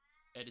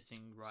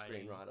 editing,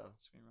 writing, screenwriter,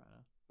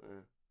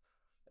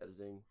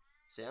 editing,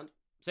 sound.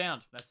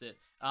 That's it.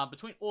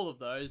 Between all of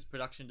those,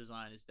 production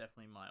design is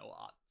definitely or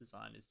art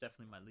design is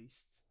definitely my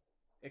least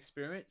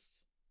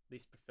experienced,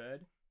 least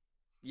preferred.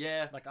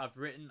 Yeah. Like, I've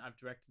written, I've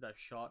directed, I've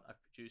shot, I've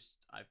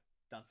produced, I've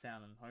done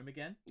sound and home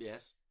again.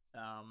 Yes.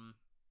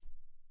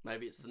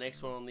 Maybe it's the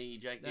next one on the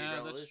Jake D.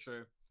 No, list. that's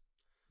true.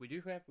 We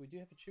do have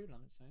a shoot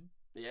on it soon.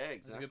 Yeah, exactly.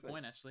 That's a good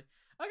point, actually.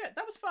 Okay,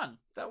 that was fun.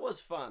 That was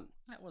fun.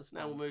 Now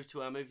Now we'll move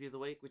to our movie of the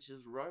week, which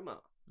is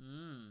Roma.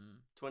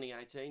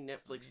 2018,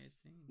 Netflix.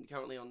 2018.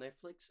 Currently on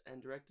Netflix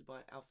and directed by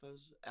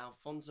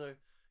Alfonso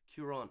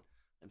Cuarón.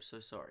 I'm so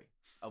sorry.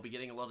 I'll be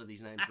getting a lot of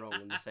these names wrong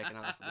in the second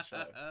half of the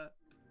show.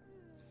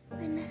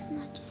 Buenas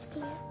noches,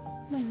 Claire.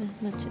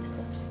 Buenas noches,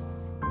 Sophie.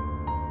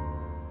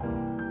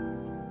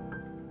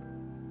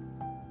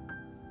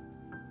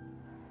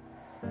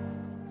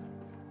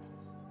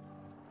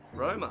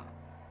 Roma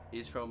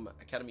is from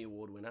Academy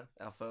Award winner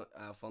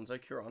Alfonso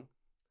Cuarón,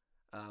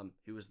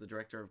 who was the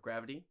director of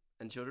Gravity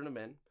and Children of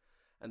Men.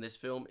 And this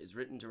film is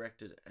written,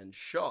 directed, and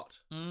shot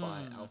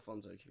by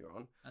Alfonso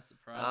Cuarón. That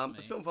surprised me.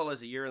 The film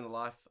follows a year in the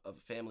life of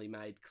a family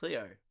maid,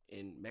 Cleo,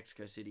 in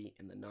Mexico City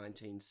in the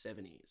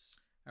 1970s.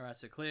 Alright,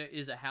 so Claire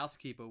is a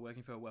housekeeper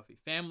working for a wealthy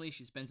family.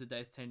 She spends her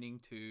days tending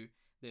to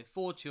their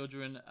 4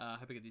 children. I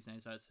hope I get these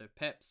names right. So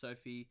Pep,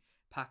 Sophie,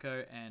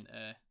 Paco, and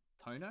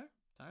Tono?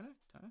 I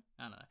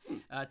don't know.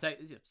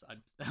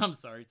 I'm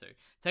sorry too.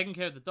 Taking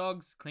care of the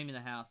dogs, cleaning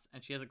the house,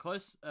 and she has a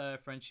close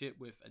friendship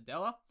with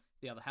Adela,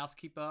 the other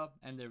housekeeper,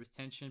 and there is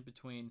tension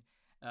between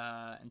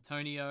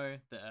Antonio,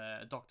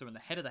 the doctor and the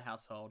head of the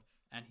household,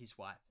 and his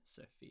wife,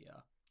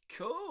 Sophia.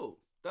 Cool.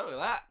 Look at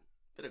that.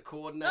 Bit of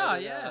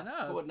coordinated,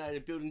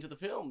 coordinated building to the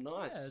film.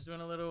 Nice. Yeah,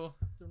 doing a little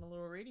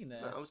reading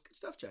there. No, it was good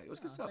stuff, Jake. It was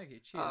good stuff. Thank you.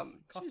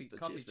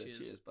 Cheers.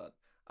 Cheers,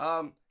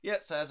 bud. Yeah,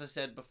 so as I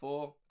said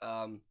before,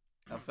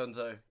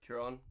 Alfonso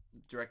Cuarón,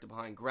 director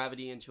behind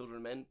Gravity and Children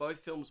of Men. Both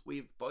films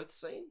we've both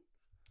seen.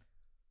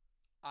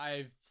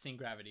 I've seen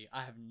Gravity.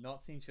 I have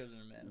not seen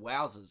Children of Men.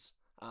 Wowzers.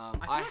 I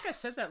feel like I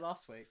said that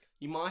last week.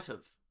 You might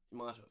have.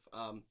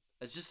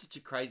 It's just such a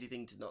crazy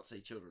thing to not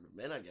see Children of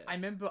Men, I guess. I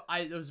remember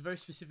there was a very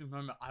specific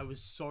moment. I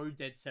was so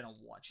dead set on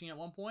watching at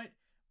one point,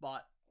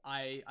 but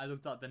I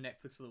looked up the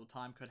Netflix little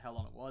time code, how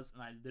long it was,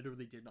 and I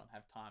literally did not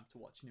have time to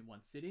watch it in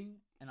one sitting.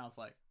 And I was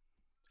like,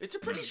 it's a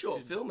pretty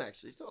short film,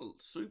 actually. It's not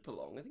super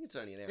long. I think it's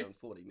only an hour and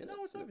 40 minutes.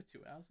 No, it's over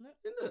 2 hours, isn't it?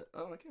 Isn't it?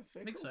 Oh, okay,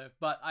 fair. I think so.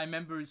 But I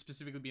remember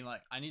specifically being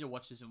like, I need to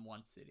watch this in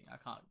one sitting. I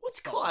can't. What's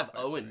stop Clive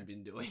halfway Owen through.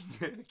 been doing,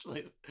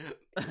 actually?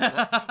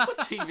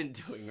 he been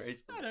doing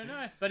recently? I don't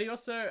know. But he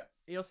also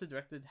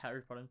directed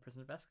Harry Potter and the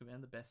Prisoner of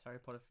Azkaban, the best Harry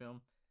Potter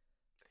film.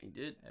 He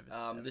did.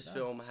 Ever This done.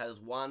 film has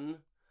won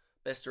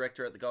Best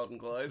Director at the Golden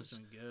Globes. This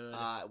was good.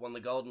 It won the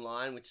Golden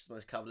Lion, which is the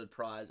most coveted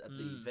prize at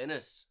the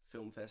Venice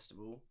Film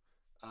Festival.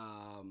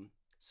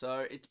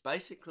 So it's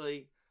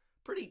basically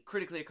pretty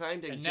critically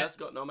acclaimed and just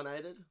got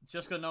nominated.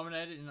 Just got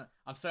nominated. And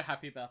I'm so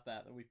happy about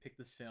that we picked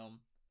this film.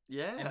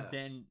 Yeah. And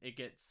then it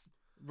gets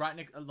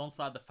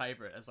alongside The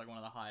Favourite as like one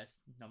of the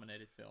highest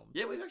nominated films.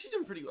 Yeah, we've actually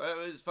done pretty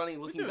well. It was funny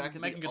looking back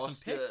at the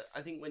Oscar. Some picks.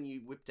 I think when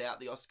you whipped out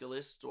the Oscar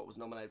list, what was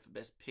nominated for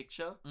Best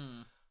Picture,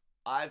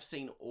 I've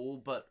seen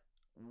all but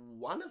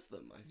one of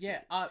them, I think.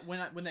 Yeah,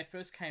 when they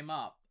first came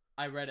up,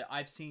 I read it.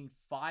 I've seen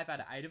 5 out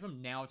of 8 of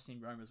them. Now I've seen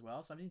Rome as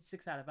well, so I've seen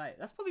 6 out of 8.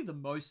 That's probably the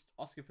most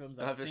Oscar films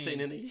I've seen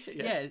in a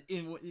year.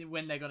 Yeah,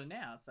 when they got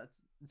announced. That's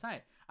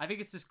insane. I think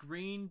it's this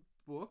Green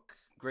Book,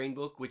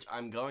 which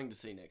I'm going to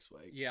see next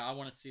week. Yeah, I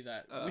want to see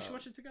that. We should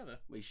watch it together.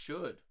 We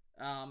should.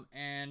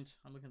 And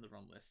I'm looking at the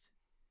wrong list.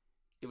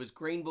 It was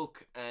Green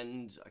Book,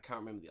 and I can't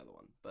remember the other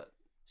one, but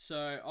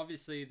so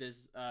obviously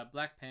there's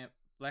Black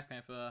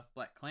Panther,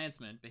 Black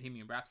Klansman,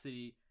 Bohemian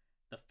Rhapsody,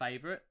 The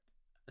Favourite,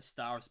 A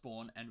Star Is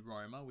Born, and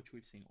Roma, which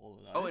we've seen all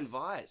of those. Oh, and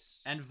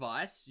Vice. And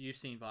Vice. You've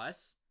seen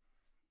Vice.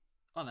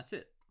 Oh, and that's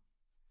it.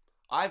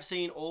 I've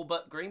seen all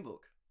but Green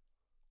Book.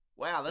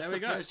 Wow, that's the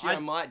first year I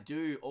might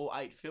do all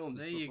 8 films.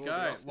 There you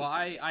go. Well,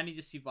 I need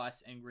to see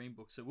Vice and Green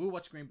Book, so we'll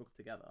watch Green Book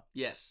together.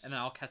 Yes. And then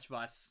I'll catch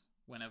Vice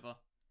whenever.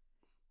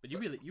 But you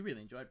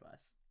really enjoyed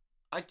Vice.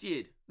 I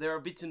did. There are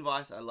bits in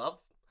Vice I love.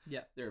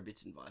 Yeah. There are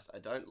bits in Vice I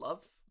don't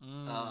love.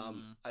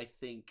 I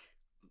think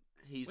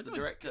he's the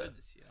director. Good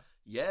this year.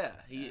 Yeah,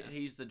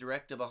 he's the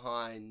director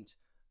behind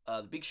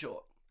The Big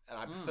Short, and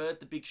I preferred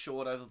The Big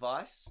Short over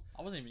Vice.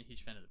 I wasn't even a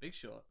huge fan of The Big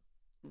Short.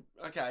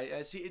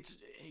 Okay, see,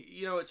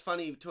 it's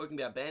funny talking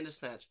about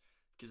Bandersnatch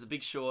because The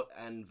Big Short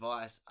and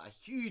Vice are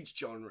huge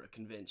genre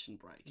convention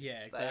breakers. Yeah,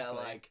 exactly. They are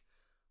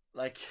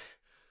like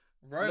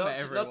Roma,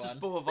 not to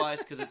spoil Vice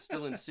because it's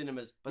still in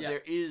cinemas, but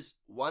there is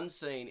one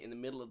scene in the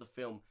middle of the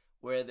film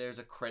where there's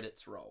a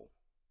credits roll.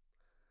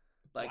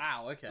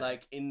 Wow, okay.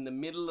 Like in the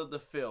middle of the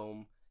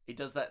film, it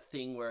does that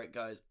thing where it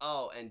goes,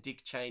 oh, and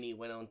Dick Cheney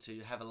went on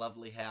to have a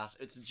lovely house.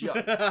 It's a joke.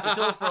 It's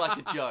all for like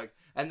a joke.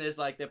 And there's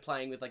they're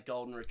playing with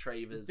golden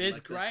retrievers. There's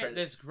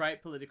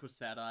great political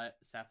satire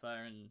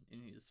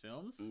in his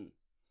films.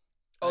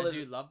 Oh, I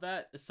do love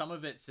that. Some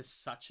of it's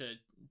just such a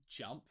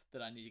jump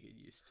that I need to get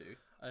used to.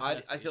 I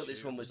thought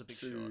this one was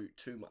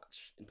too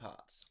much in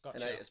parts.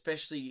 Gotcha. And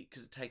especially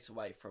because it takes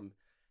away from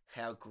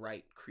how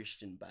great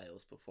Christian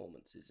Bale's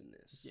performance is in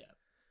this. Yeah.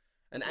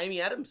 And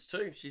Amy Adams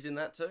too. She's in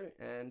that too,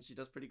 and she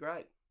does pretty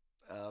great.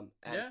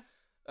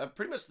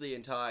 Pretty much the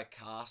entire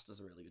cast does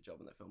a really good job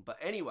in that film. But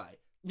anyway,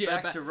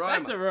 back to Roma.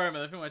 Back to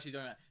Roma, the film we're actually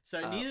talking about.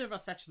 So neither of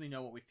us actually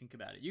know what we think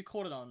about it. You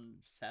caught it on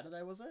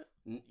Saturday, was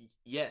it?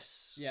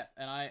 Yes. Yeah,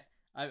 and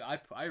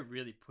I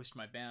really pushed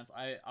my bounds.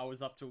 I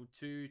was up till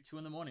 2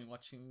 in the morning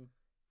watching.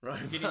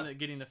 Right.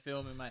 Getting the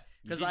film in my.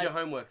 You did your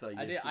homework though.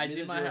 I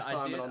did my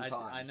assignment on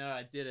time. I know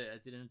I did it. I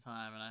did it in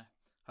time, and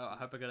I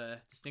hope I got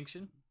a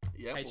distinction.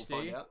 Yeah,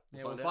 HD.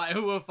 We'll find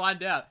out. We'll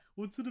find out.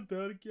 What's it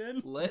about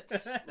again?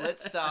 Let's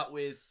start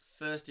with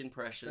first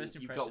impressions.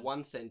 You've got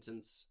one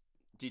sentence.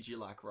 Did you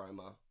like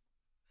Roma,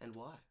 and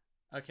why?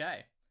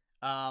 Okay.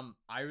 I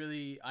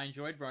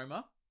enjoyed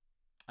Roma.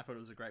 I thought it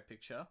was a great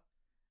picture.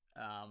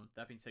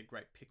 That being said,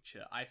 great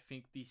picture. I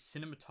think the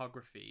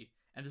cinematography,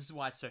 and this is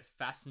why it's so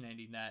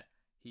fascinating that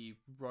he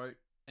wrote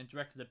and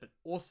directed it, but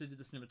also did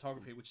the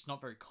cinematography, which is not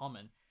very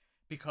common,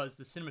 because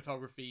the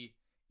cinematography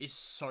is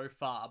so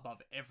far above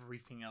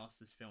everything else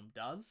this film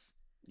does.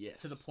 Yes.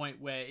 To the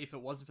point where if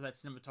it wasn't for that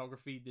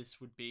cinematography,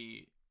 this would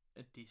be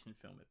a decent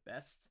film at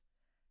best.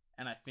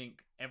 And I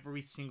think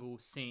every single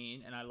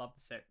scene, and I love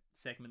the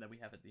segment that we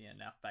have at the end,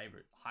 our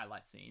favourite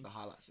highlight scenes. The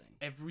highlight scene.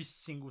 Every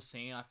single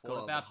scene I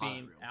thought about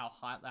being our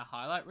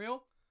highlight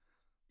reel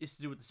is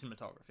to do with the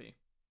cinematography.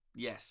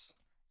 Yes.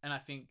 And I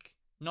think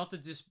not to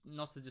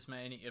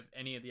dismay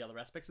any of the other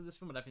aspects of this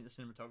film, but I think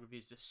the cinematography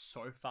is just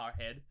so far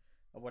ahead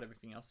of what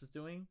everything else is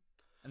doing,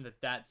 and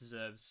that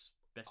deserves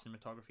Best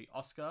Cinematography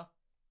Oscar.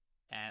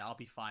 And I'll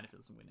be fine if it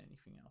doesn't win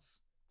anything else.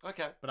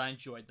 Okay. But I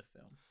enjoyed the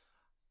film.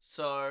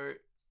 So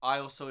I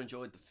also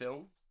enjoyed the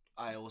film.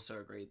 I also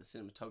agree the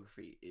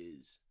cinematography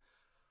is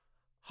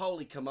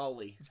holy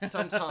camole.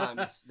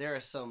 Sometimes there are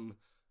some.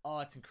 Oh,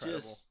 it's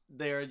incredible.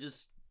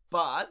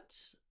 But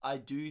I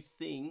do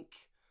think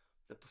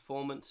the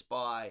performance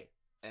by,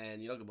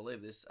 and you're not gonna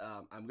believe this.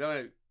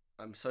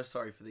 I'm so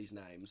sorry for these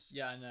names.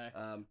 Yeah, I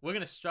know. We're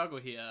gonna struggle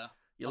here.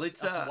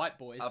 Yalitza us white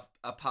boys.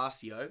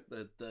 Aparicio,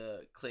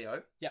 the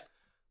Cleo. Yep.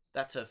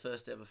 That's her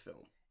first ever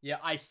film. Yeah,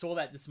 I saw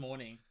that this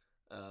morning.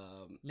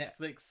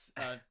 Netflix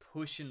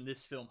pushing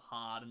this film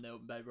hard, and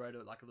they wrote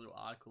a little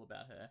article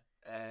about her.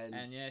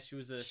 And yeah, she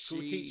was a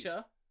school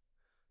teacher.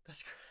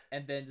 That's great.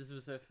 And then this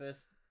was her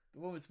first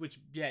performance, which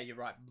you're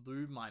right,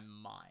 blew my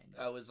mind.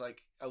 I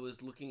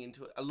was looking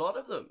into it. A lot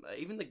of them,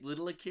 even the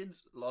littler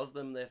kids, a lot of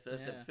them their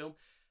first ever film.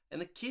 And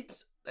the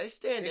kids, they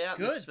stand They're out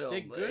in this good. film.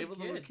 They're good Even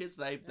the little kids,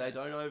 they Yeah.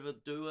 don't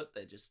overdo it.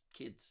 They're just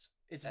kids.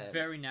 It's And-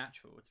 very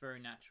natural. It's very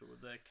natural.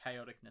 The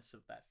chaoticness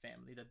of that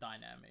family, the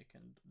dynamic,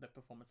 and the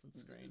performance on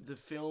screen. The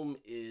film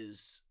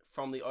is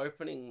from the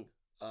opening,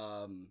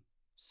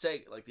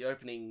 the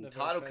opening The very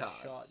title first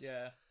cards, shot,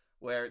 yeah.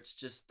 where it's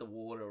just the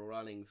water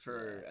running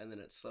through, Yeah. and then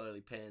it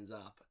slowly pans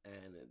up,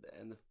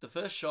 and the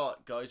first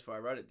shot goes for, I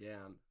wrote it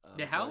down.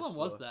 Yeah, how goes long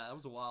was for that? That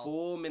was a while.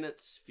 4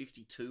 minutes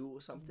 52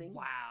 or something.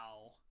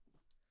 Wow.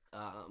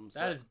 So,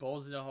 That is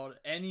ballsy to hold.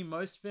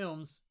 Most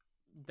films,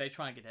 they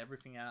try and get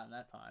everything out in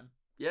that time.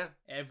 yeah.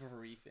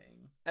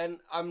 Everything. And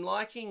I'm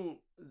liking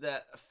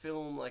that a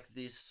film like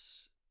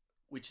this,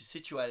 which is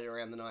situated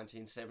around the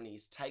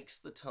 1970s, takes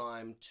the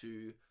time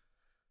to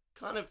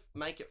kind of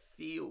make it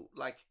feel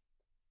like...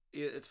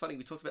 It's funny,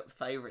 we talked about The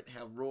Favourite,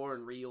 how raw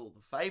and real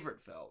The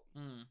Favourite felt.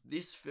 Mm.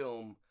 This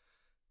film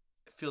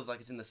feels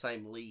like it's in the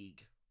same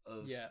league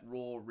of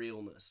raw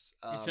realness.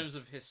 In terms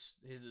of his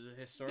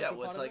historical yeah,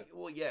 well, part it's of like, it?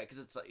 well, yeah, because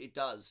it's like, it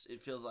does.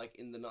 It feels like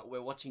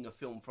we're watching a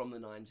film from the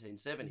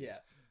 1970s. Yeah.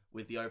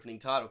 With the opening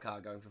title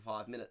card going for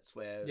 5 minutes,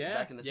 where Yeah,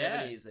 back in the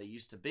yeah. 70s there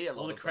used to be a lot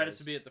All the of credits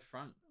those would be at the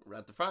front.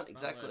 at the front,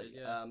 exactly. Front-loaded,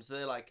 yeah. So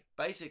they're like,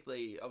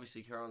 basically,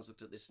 obviously, Cuarón's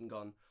looked at this and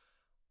gone,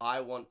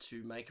 I want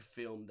to make a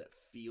film that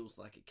feels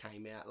like it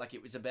came out, like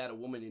it was about a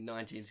woman in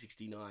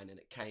 1969 and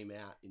it came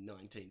out in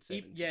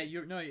 1970.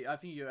 Yeah, I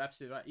think you're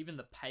absolutely right. Even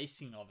the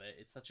pacing of it,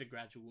 it's such a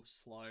gradual,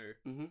 slow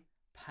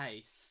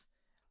pace,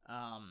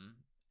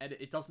 and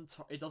it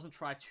doesn't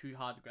try too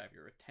hard to grab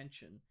your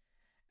attention.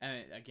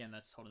 And again,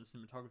 that's told in the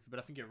cinematography, but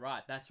I think you're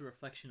right. That's a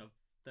reflection of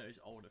those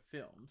older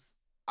films.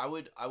 I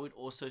would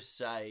also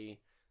say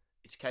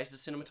it's a case of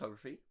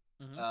cinematography,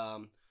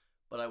 Mhm.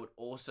 but I would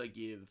also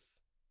give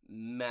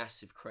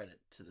massive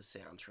credit to the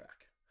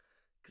soundtrack,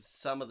 because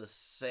some of the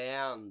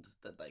sound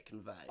that they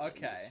convey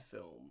in this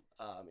film,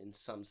 in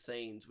some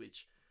scenes,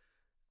 which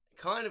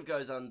kind of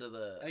goes under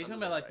the... Are you talking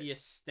about like the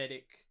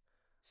aesthetic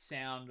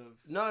sound of...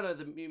 No,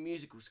 the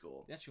musical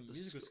score. The actual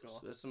musical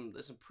score. So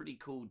there's some pretty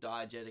cool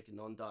diegetic and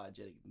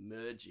non-diegetic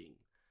merging.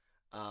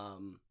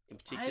 In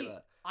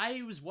particular,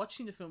 I was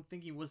watching the film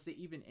thinking, was there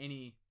even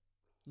any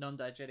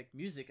non-diegetic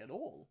music at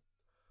all?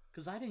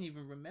 Because I didn't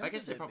even remember. I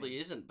guess there probably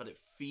isn't, but it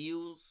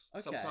feels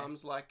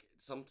sometimes like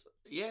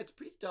it's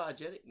pretty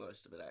diegetic,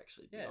 most of it,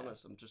 actually. To be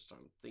honest, I'm just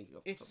trying to think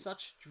of. It's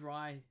such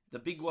dry. The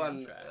big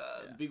one,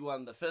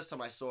 the first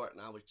time I saw it, and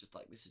I was just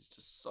like, "This is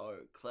just so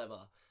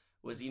clever."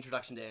 Was the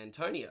introduction to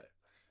Antonio?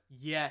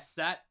 Yes,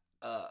 that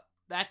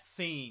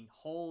scene.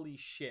 Holy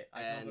shit!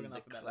 I can't talk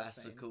enough about that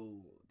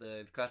scene.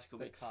 The classical.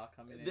 The car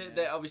coming in.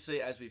 They're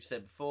obviously, as we've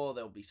said before,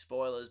 there'll be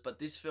spoilers, but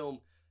this film,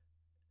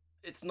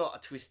 it's not a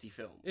twisty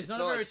film. It's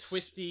not a very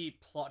twisty,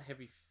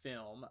 plot-heavy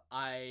film.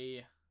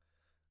 I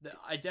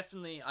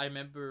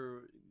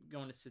remember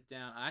going to sit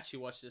down. I actually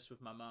watched this with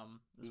my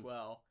mum as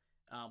well,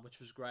 which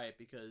was great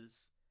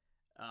because,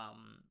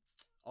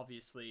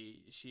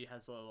 obviously she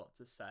has a lot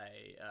to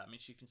say. I mean,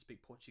 she can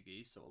speak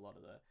Portuguese, so a lot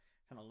of the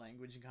kind of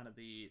language and kind of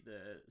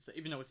so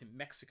even though it's in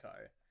Mexico,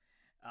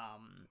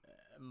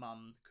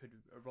 mum could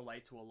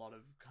relate to a lot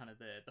of kind of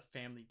the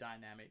family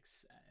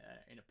dynamics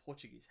in a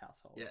Portuguese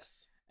household.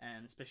 Yes.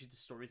 And especially the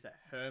stories that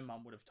her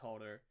mum would have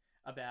told her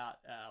about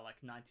like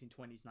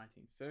 1920s,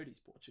 1930s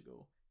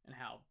Portugal, and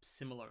how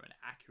similar and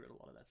accurate a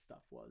lot of that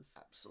stuff was.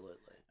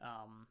 Absolutely.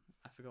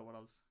 I forgot what I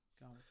was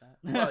going with that.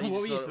 Well, you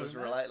What just were thought it was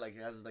talking about?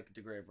 it has like a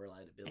degree of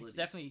relatability. It's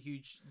definitely a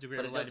huge degree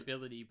But of it doesn't-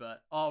 relatability,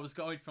 but I was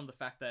going from the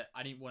fact that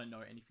I didn't want to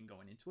know anything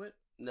going into it.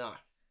 No.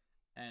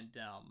 And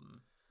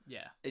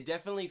yeah. It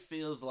definitely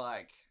feels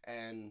like,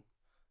 and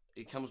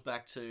it comes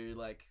back to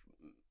like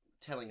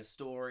telling a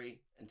story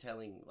and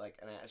telling like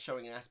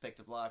showing an aspect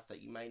of life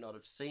that you may not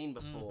have seen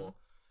before,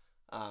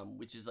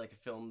 which is like a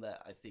film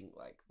that I think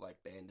like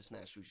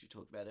Bandersnatch, which you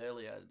talked about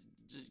earlier,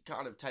 just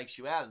kind of takes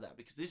you out of that,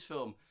 because this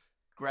film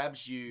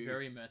grabs you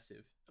Very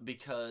immersive.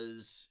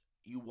 because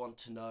you want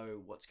to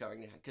know what's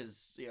going on,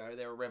 because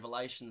there are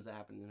revelations that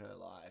happen in her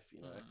life.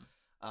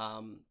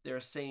 There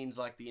are scenes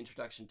like the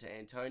introduction to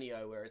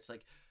Antonio where it's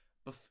like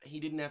he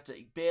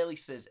barely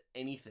says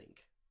anything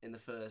in the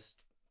first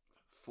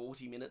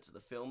 40 minutes of the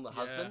film, the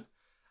husband,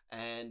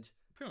 and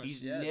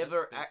he's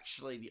never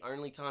actually, the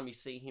only time you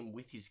see him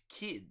with his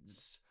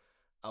kids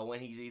are when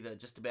he's either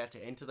just about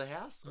to enter the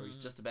house or he's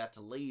just about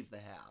to leave the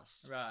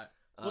house. Right.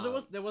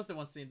 Well, there was the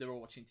one scene they were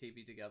watching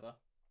TV together.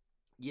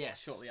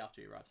 Yes. Shortly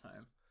after he arrives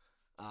home.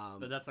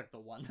 But that's like the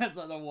one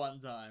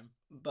time.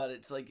 But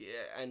it's like,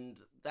 and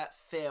that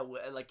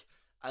farewell, like,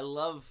 I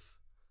love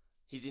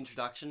his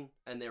introduction,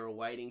 and they're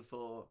waiting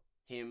for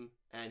him,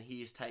 and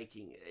he is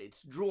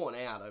it's drawn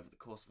out over the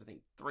course of, I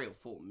think, 3 or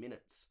 4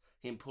 minutes,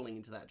 him pulling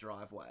into that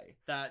driveway.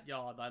 I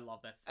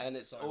love that scene, and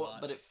it's so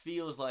much. But it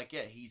feels like,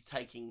 he's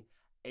taking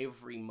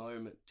every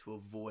moment to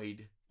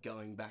avoid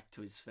going back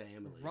to his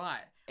family.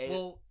 Right. And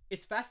well,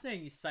 it's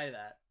fascinating you say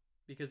that,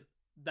 because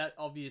that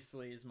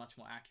obviously is much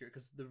more accurate,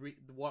 because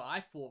what I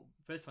thought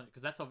first one,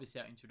 because that's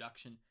obviously our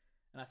introduction,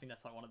 and I think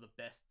that's like one of the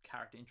best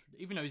character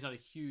even though he's not a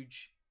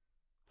huge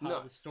part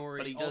of the story.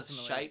 But he does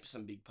ultimately. shape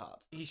some big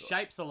parts. Of the He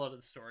story. shapes a lot of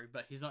the story,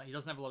 but he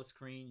doesn't have a lot of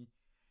screen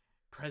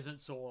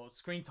presence or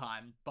screen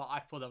time. But I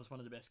thought that was one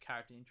of the best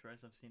character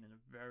intros I've seen in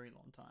a very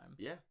long time.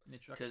 Yeah, an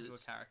introduction to a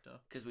character,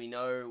 because we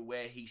know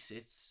where he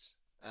sits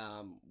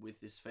with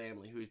this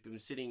family who's been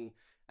sitting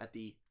at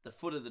the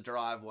foot of the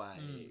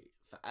driveway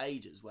for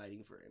ages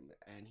waiting for him,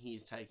 and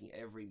he's taking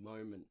every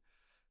moment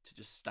to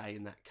just stay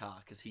in that car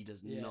because he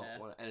does not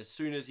want to. And as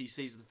soon as he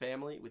sees the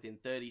family, within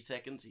 30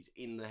 seconds, he's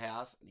in the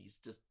house and he's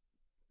just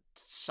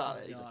shut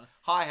it. He's like,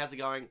 "Hi, how's it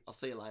going? I'll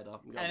see you later."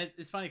 And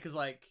it's funny because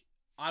like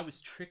I was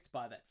tricked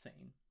by that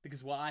scene,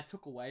 because what I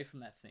took away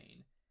from that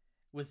scene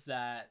was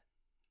that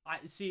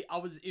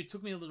it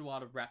took me a little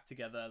while to wrap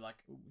together like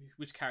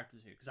which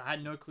characters who, because I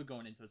had no clue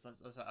going into it. So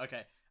I was like,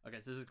 okay,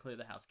 so this is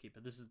clearly the housekeeper.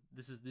 This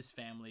is this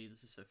family.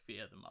 This is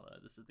Sophia, the mother.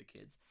 This is the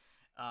kids.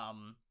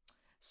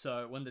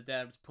 So when the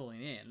dad was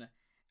pulling in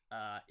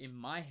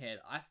my head,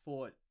 I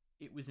thought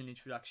it was an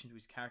introduction to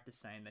his character,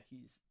 saying that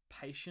he's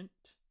patient,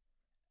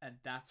 and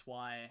that's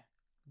why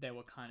they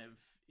were kind of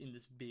in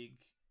this big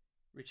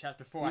rich house.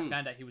 Before I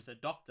found out he was a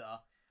doctor,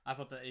 I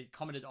thought that it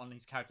commented on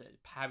his character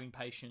having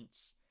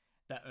patience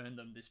that earned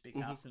them this big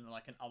house in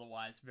like an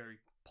otherwise very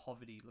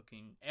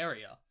poverty-looking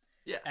area.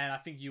 Yeah, and I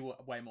think you were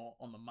way more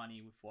on the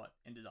money with what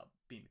ended up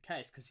being the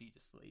case, because he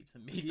just leaves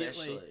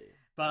immediately.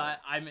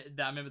 But I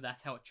remember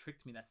that's how it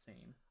tricked me, that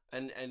scene.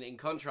 And in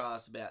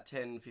contrast, about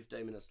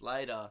 10-15 minutes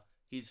later,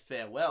 his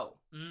farewell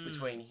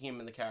between him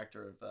and the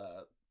character of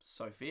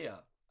Sophia,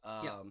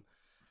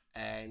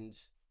 and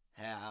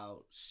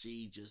how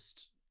she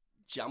just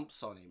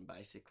jumps on him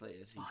basically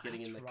as he's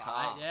getting in the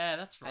car. Yeah,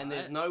 that's right. And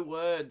there's no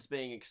words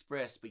being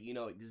expressed, but you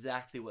know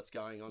exactly what's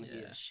going on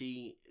here.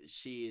 She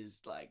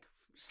is like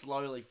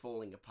slowly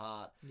falling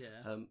apart.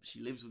 Yeah.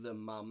 She lives with her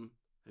mum,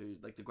 who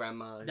like the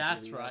grandma.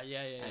 That's right.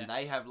 Yeah. And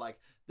they have like,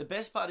 the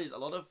best part is a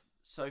lot of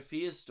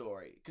Sophia's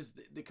story, because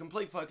the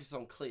complete focus is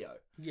on Cleo.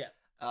 Yeah.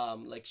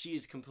 Like she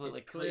is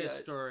completely it's Cleo's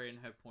story and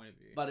her point of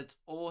view. But it's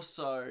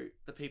also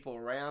the people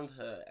around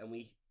her,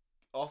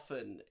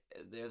 and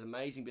there's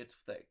amazing bits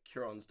that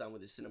Cuarón's done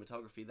with his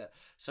cinematography, that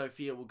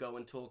Sophia will go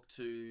and talk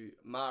to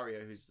Mario,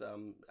 who's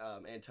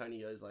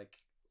Antonio's like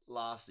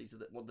he's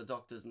the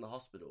doctor's in the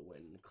hospital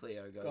when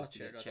Cleo goes to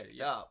get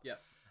checked up.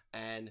 Yep.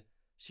 And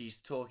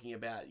she's talking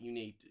about, you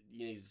need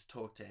to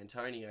talk to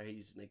Antonio,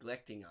 he's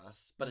neglecting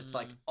us. But it's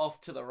like off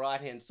to the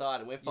right hand side,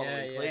 and we're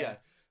following Cleo. Yeah.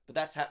 But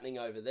that's happening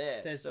over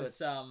there. There's so this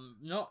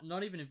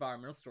not even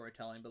environmental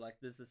storytelling, but like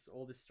there's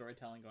all this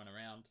storytelling going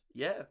around.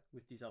 Yeah.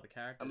 With these other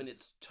characters. I mean,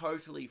 it's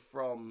totally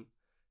from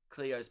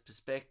Cleo's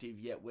perspective,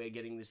 yet we're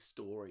getting this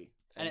story.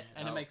 And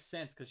it makes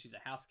sense because she's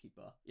a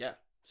housekeeper. Yeah.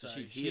 So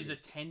she's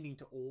attending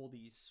to all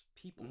these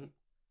people.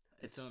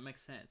 Mm-hmm. So it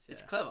makes sense. Yeah.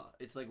 It's clever.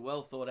 It's like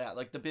well thought out.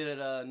 Like the bit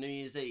at New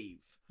Year's Eve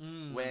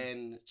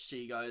when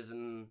she goes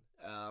and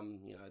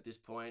at this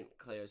point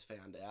Cleo's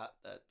found out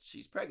that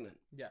she's pregnant.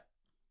 Yeah.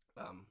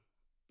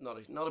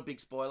 Not a big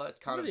spoiler. It's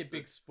kind really of a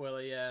big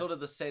spoiler, yeah. Sort of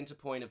the center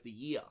point of the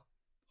year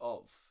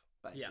of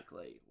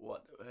basically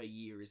what her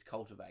year is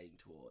cultivating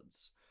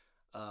towards.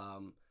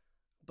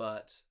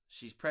 But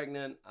she's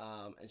pregnant,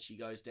 and she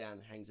goes down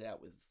and hangs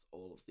out with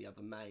all of the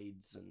other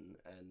maids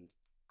and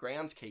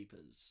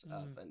groundskeepers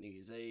at New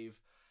Year's Eve,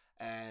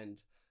 and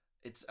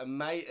it's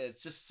amazing.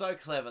 It's just so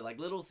clever. Like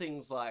little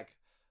things like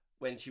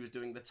when she was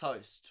doing the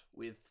toast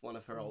with one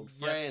of her old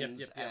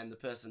friends, and the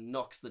person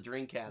knocks the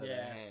drink out of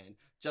their hand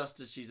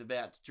just as she's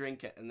about to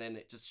drink it, and then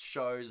it just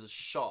shows a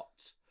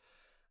shot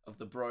of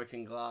the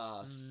broken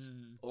glass,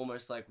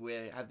 almost like we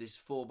have this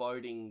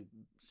foreboding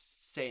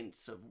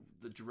sense of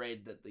the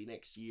dread that the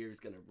next year is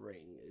going to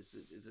bring. Is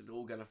it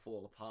all going to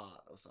fall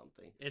apart or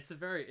something? It's a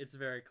very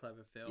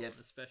clever film,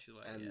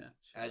 especially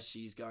as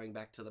she's going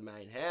back to the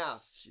main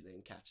house, she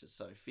then catches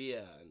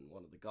Sophia, and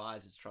one of the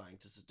guys is trying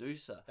to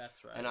seduce her.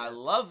 That's right. And I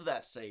love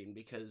that scene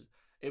because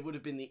it would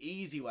have been the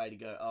easy way to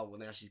go, oh, well,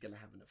 now she's going to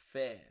have an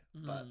affair.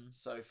 But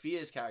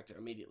Sophia's character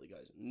immediately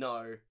goes,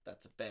 no,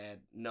 that's a bad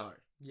no.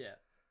 Yeah.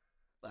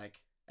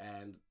 Like,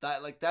 and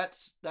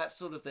that's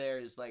sort of there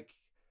is like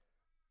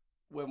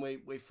when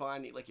we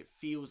find it, like it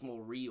feels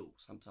more real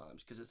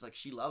sometimes, because it's like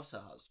she loves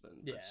her husband,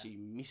 but she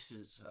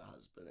misses her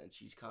husband, and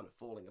she's kind of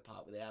falling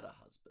apart without her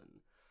husband,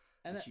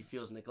 and she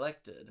feels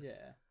neglected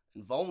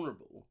and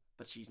vulnerable,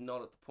 but she's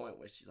not at the point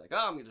where she's like,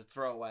 oh, I'm going to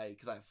throw away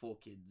because I have 4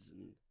 kids.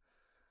 And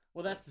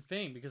well, that's the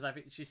thing, because I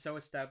think she's so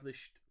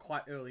established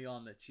quite early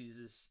on that she's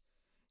this,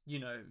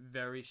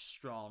 very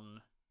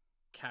strong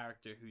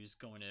character who's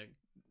going to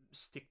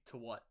stick to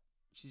what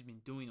she's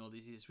been doing all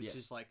these years, which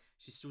is like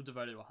she's still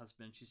devoted to her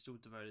husband, she's still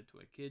devoted to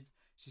her kids.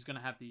 She's going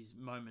to have these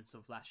moments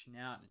of lashing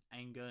out and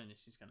anger, and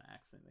she's going to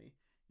accidentally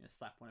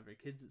slap one of her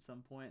kids at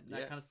some point and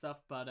that kind of stuff.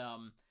 But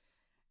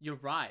you're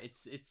right,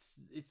 it's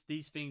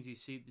these things you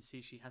see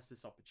she has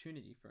this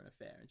opportunity for an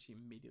affair and she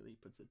immediately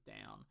puts it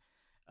down.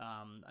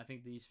 I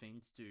think these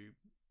things do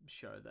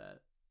show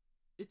that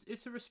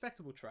it's a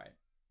respectable trait.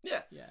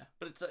 Yeah.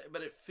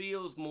 But it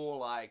feels more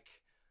like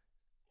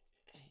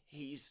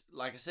he's,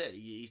 like I said,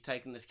 he's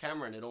taken this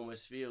camera, and it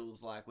almost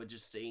feels like we're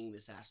just seeing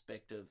this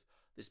aspect of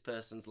this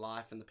person's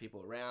life and the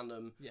people around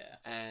them. Yeah.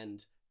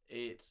 And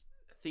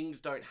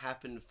things don't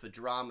happen for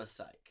drama's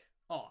sake.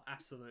 Oh,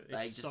 absolutely.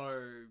 They It's just-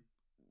 so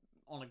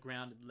on a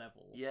grounded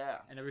level.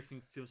 Yeah. And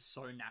everything feels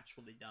so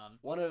naturally done.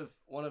 One of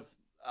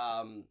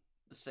the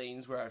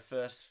scenes where I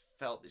first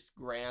felt this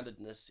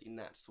groundedness in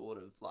that sort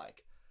of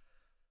like,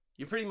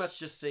 you're pretty much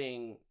just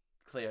seeing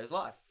Cleo's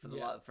life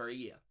for a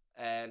year,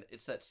 and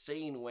it's that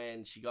scene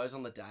when she goes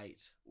on the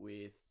date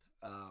with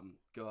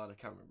God, I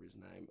can't remember his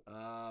name.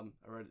 I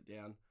wrote it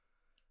down.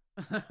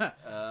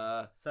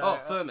 Furman. Oh,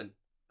 Furman.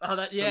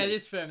 it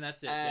is Furman.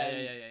 That's it.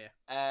 And- Yeah.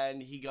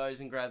 And he goes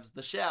and grabs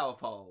the shower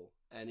pole,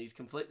 and he's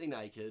completely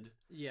naked.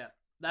 Yeah,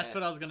 that's And-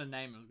 what I was gonna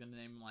name. I was gonna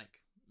name him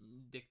like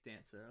Dick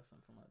Dancer or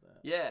something like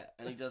that. Yeah,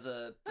 and he does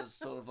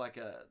sort of like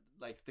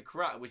the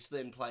karate, which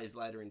then plays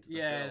later into the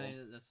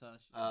film. That's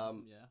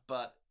how yeah.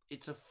 But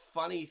it's a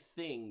funny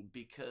thing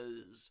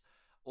because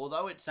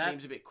although it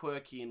seems a bit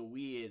quirky and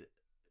weird,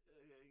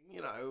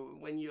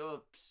 when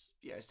you're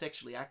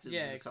sexually active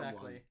with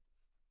someone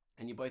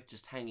and you're both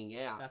just hanging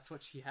out. That's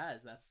what she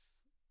has. That's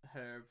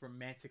her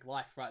romantic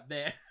life right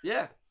there.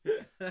 Yeah.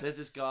 There's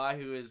this guy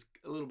who is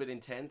a little bit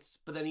intense,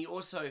 but then he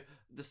also,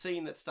 the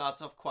scene that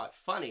starts off quite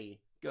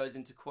funny goes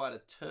into quite a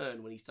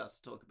turn when he starts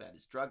to talk about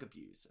his drug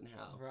abuse and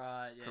how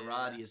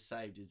karate has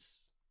saved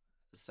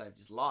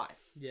his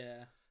life.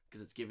 Yeah.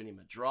 Because it's given him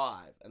a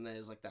drive, and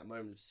there's like that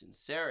moment of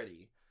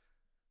sincerity,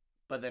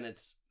 but then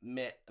it's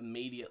met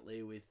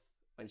immediately with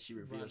when she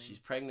reveals she's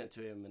pregnant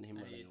to him and him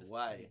running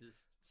away.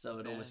 So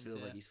it almost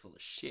feels like he's full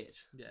of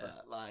shit. Yeah.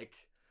 But like,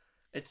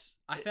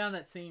 I found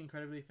that scene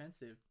incredibly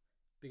offensive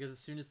because as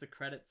soon as the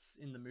credits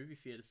in the movie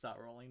theater start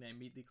rolling, they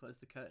immediately close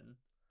the curtain.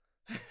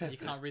 You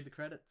can't read the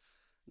credits.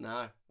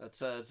 No,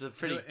 it's a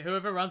pretty.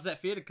 Whoever runs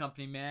that theater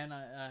company, man,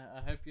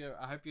 I hope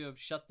you're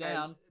shut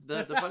down.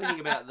 The funny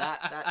thing about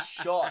that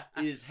shot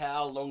is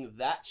how long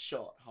that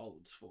shot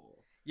holds for.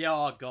 Yeah,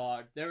 oh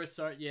god, there's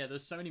so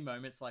many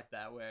moments like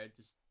that where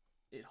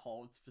it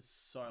holds for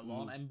so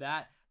long, and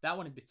that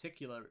one in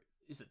particular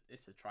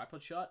it's a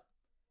tripod shot.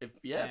 It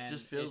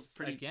just feels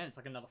pretty. Again, it's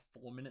like another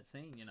 4-minute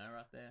scene,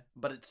 right there.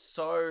 But it's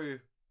so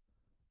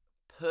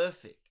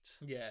perfect.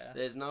 Yeah.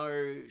 There's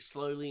no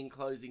slowly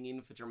enclosing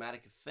in for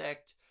dramatic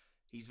effect.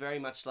 He's very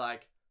much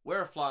like,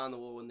 we're a fly on the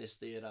wall in this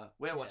theatre.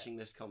 We're watching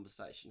this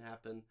conversation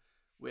happen.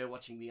 We're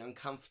watching the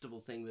uncomfortable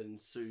thing that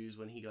ensues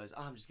when he goes,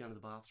 I'm just going to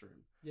the bathroom.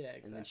 Yeah,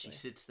 exactly. And then she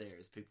sits there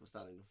as people are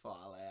starting to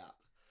file out.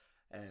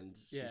 And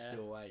she's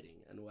still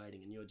waiting, and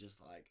you're just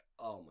like,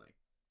 oh my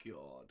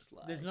God.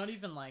 Like, there's not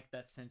even like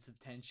that sense of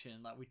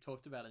tension. Like we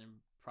talked about it in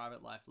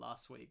Private Life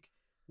last week,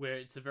 where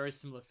it's a very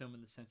similar film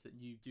in the sense that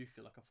you do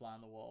feel like a fly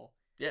on the wall.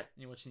 Yeah. And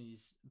you're watching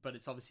these, but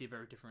it's obviously a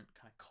very different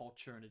kind of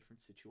culture and a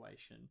different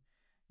situation,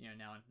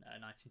 now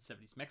in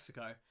 1970s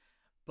Mexico.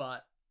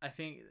 But I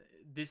think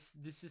this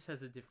just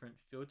has a different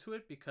feel to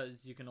it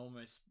because you can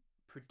almost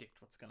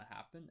predict what's going to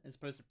happen. As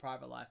opposed to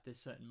Private Life, there's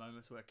certain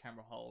moments where a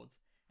camera holds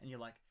and you're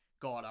like,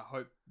 God, I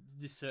hope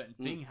this certain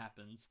thing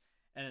happens.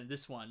 And in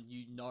this one,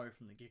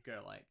 from the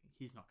get-go, like,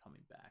 he's not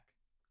coming back.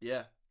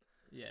 Yeah.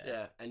 Yeah.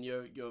 Yeah. And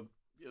you're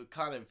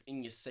kind of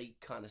in your seat,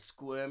 kind of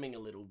squirming a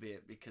little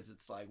bit because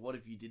it's like, what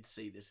if you did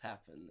see this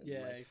happen? And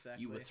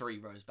exactly. You were 3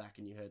 rows back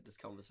and you heard this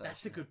conversation.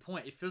 That's a good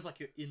point. It feels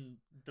like you're in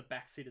the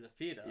back seat of the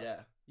theater. Yeah.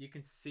 You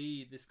can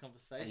see this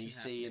conversation. And you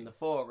happening. see in the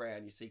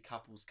foreground, you see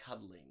couples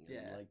cuddling. Yeah.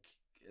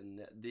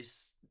 And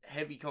this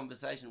heavy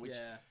conversation, which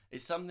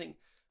is something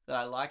that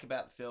I like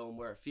about the film,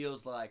 where it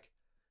feels like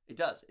it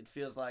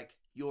feels like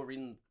you're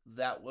in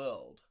that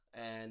world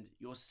and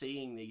you're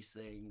seeing these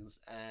things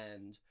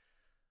and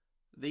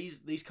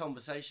these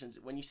conversations.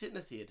 When you sit in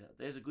a theater,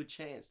 there's a good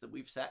chance that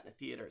we've sat in a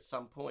theater at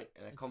some point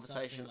and a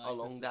conversation like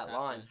along this that has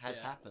line happened. has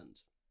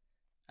happened.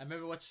 I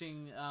remember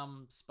watching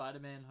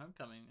Spider-Man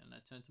Homecoming, and I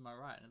turned to my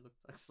right, and it looked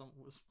like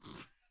someone was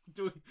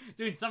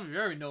doing something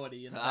very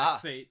naughty in the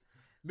back seat.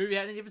 The movie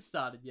hadn't even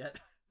started yet.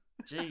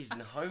 Jeez,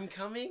 and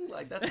Homecoming?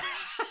 Like,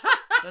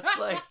 that's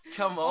like,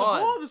 come on.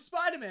 Of all the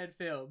Spider-Man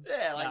films.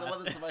 Yeah, like, the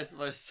one that's the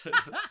most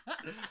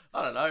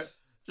I don't know.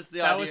 Just the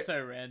that idea. was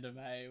so random,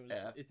 eh?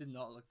 It did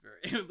not look very...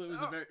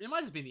 It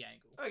might have been the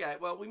angle. Okay,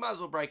 well, we might as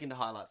well break into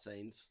highlight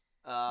scenes.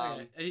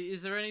 Okay.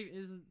 Is there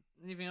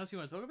anything else you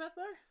want to talk about,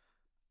 though?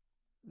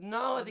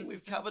 No, I think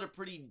we've covered a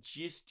pretty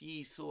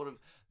gisty sort of...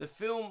 The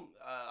film,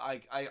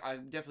 I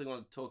definitely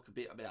want to talk a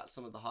bit about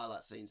some of the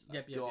highlight scenes that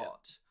I've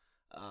got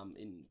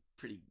in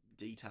pretty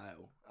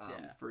detail.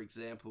 For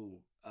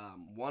example,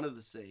 one of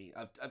the scenes...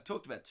 I've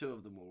talked about 2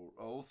 of them, or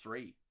all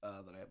 3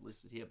 that I have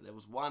listed here, but there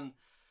was one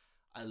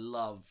I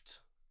loved,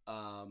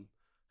 and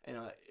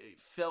it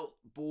felt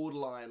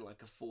borderline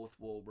like a 4th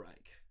wall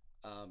break.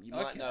 You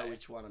might know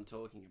which one I'm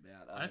talking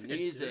about. New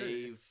Year's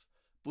Eve,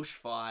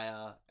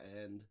 bushfire,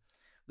 and...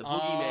 The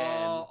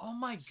boogeyman oh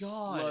my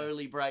God.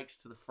 slowly breaks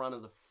to the front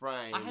of the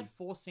frame. I had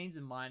 4 scenes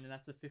in mind, and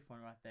that's the 5th one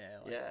right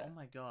there. Like, yeah. Oh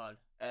my God.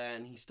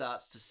 And he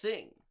starts to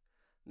sing.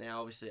 Now,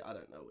 obviously, I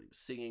don't know what he was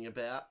singing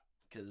about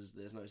because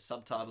there's no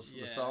subtitles for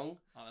the song.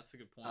 Oh, that's a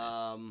good point.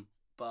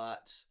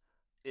 But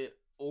it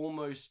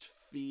almost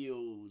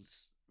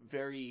feels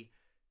very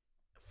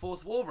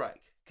 4th wall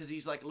break. because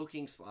he's like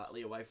looking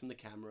slightly away from the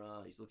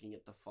camera. He's looking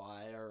at the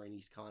fire, and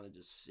he's kind of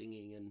just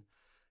singing, and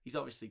he's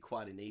obviously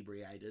quite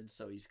inebriated,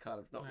 so he's kind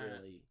of not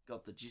really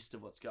got the gist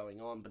of what's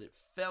going on. But it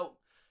felt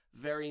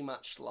very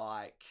much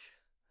like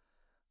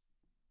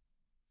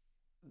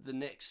the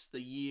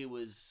year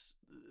was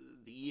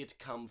the year to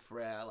come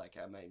for our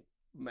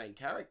main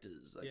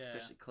characters, like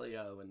especially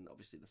Cleo and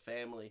obviously the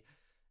family.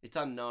 It's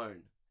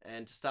unknown,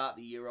 and to start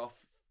the year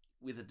off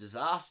with a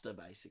disaster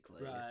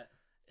basically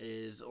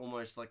is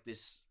almost like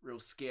this real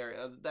scary.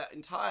 That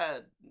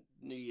entire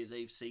New Year's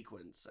Eve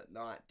sequence at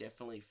night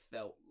definitely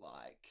felt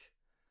like,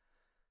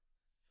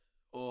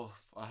 oh,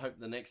 I hope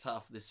the next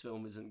half of this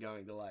film isn't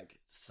going to like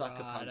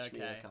sucker punch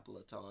me a couple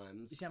of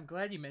times. You see, I'm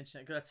glad you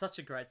mentioned it because that's such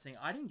a great scene.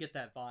 I didn't get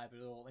that vibe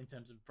at all in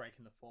terms of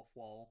breaking the fourth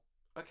wall.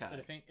 Okay. But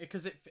I think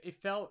because it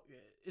felt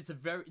it's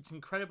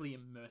incredibly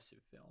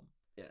immersive film.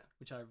 Yeah.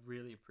 Which I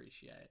really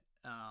appreciate.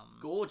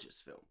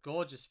 Gorgeous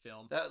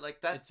film. That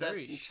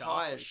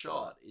entire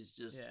shot is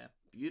just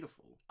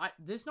beautiful.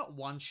 There's not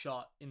one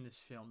shot in this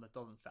film that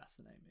doesn't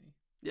fascinate me.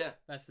 Yeah.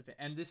 That's the thing.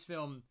 And this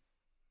film,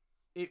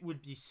 it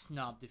would be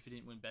snubbed if it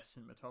didn't win Best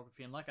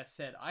Cinematography. And like I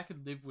said, I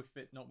could live with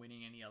it not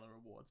winning any other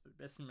awards, but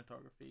Best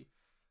Cinematography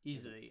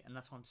easily. And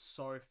that's why I'm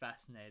so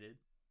fascinated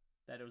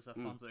that it was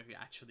Alfonso who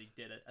actually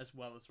did it, as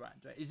well as writing.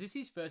 Is this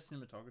his first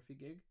cinematography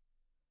gig?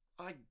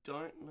 I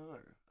don't know.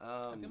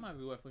 I think it might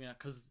be worth looking at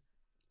because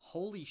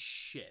holy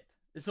shit.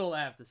 That's all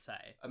I have to say.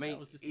 I mean,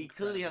 he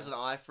clearly has an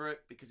eye for it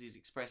because he's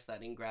expressed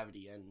that in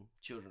Gravity and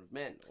Children of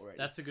Men already.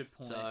 That's a good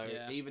point. So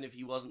even if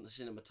he wasn't the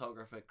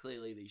cinematographer,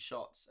 clearly these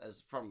shots,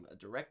 as from a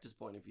director's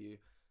point of view,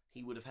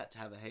 he would have had to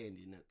have a hand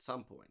in at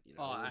some point. You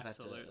know, he would have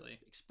absolutely. Had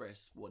to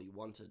express what he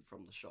wanted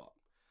from the shot.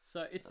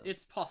 So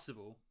it's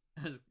possible,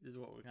 is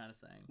what we're kind of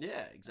saying.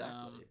 Yeah,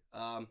 exactly.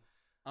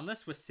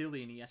 Unless we're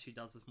silly and he actually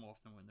does this more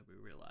often than we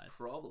realize.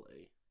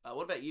 Probably.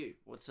 What about you?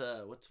 What's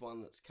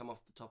one that's come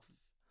off the top of?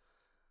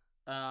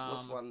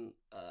 What's one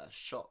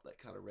shot that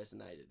kind of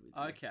resonated with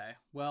you? Okay,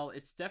 well,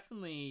 it's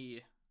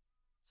definitely.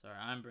 Sorry,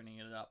 I'm bringing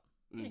it up.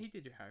 Yeah, he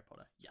did do Harry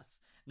Potter.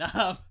 Yes.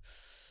 No.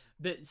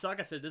 So like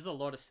I said, there's a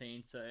lot of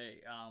scenes. So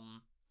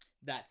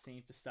that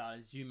scene for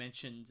starters, you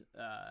mentioned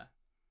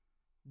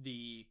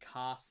the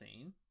car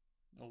scene,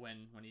 or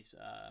when he's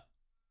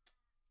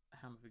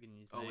how am I forgetting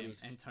his name?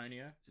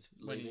 Antonio.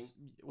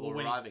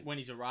 When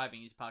he's arriving,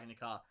 he's parking the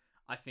car.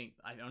 I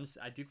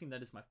do think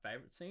that is my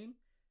favorite scene.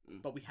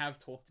 But we have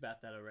talked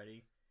about that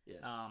already. Yes.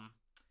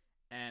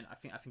 And I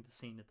think the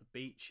scene at the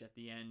beach at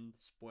the end,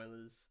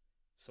 spoilers,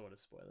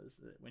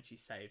 when she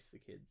saves the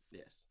kids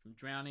from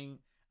drowning,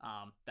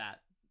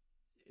 that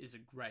is a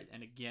great,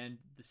 and again,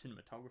 the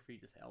cinematography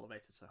just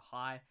elevates it so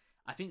high.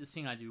 I think the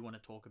scene I do want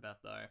to talk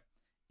about though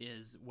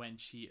is when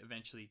she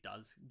eventually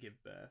does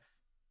give birth.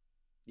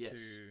 Yes.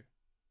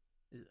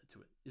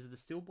 Is it the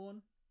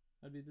stillborn?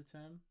 That'd be the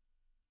term.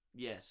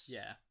 Yes.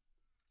 Yeah.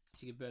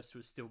 She gives birth to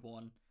a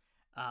stillborn.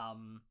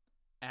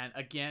 And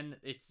again,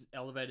 it's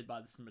elevated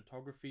by the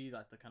cinematography,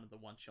 like the kind of the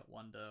one-shot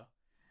wonder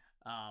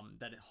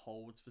that it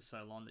holds for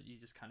so long that you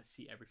just kind of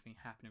see everything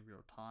happen in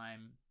real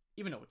time,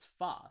 even though it's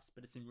fast,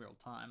 but it's in real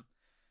time.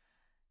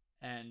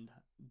 And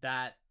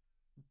that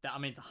I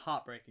mean, it's a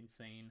heartbreaking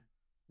scene.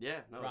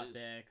 Yeah, no, right it is.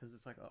 there, because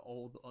it's like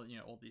all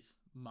these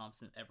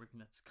months and everything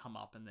that's come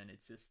up, and then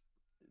it's just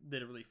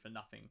literally for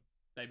nothing.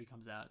 Baby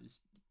comes out, is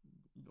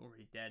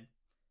already dead,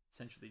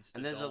 essentially. Just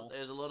and there's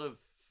a lot of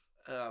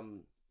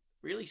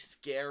really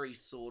scary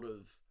sort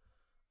of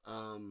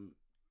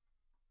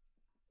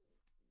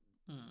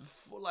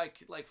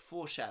like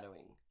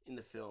foreshadowing in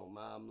the film.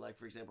 Like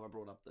for example, I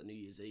brought up the New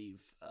Year's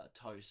Eve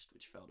toast,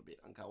 which felt a bit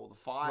uncomfortable, or the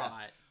fire,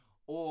 right.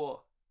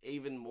 Or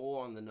even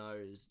more on the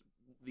nose,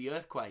 the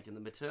earthquake in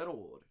the maternal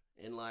ward.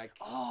 And like,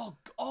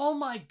 oh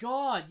my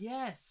god,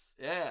 yes,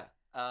 yeah.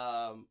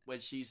 When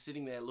she's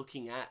sitting there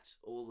looking at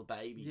all the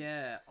babies,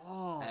 yeah,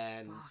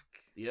 and fuck.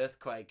 The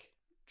earthquake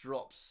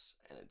drops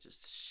and it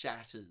just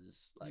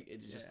shatters. Like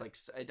it just like,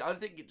 I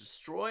don't think it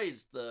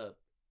destroys the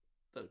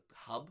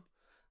hub.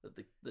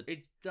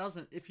 It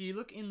doesn't. If you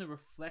look in the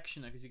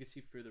reflection, because you can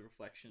see through the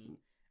reflection,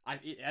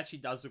 it actually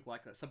does look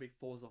like that somebody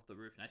falls off the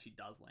roof and actually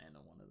does land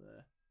on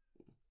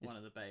one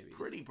of the babies.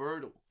 Pretty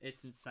brutal.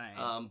 It's insane.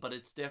 But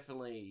it's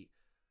definitely.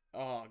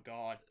 Oh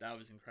god, that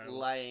was incredible.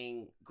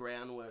 Laying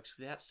groundworks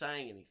without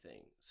saying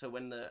anything. So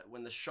when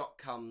the shot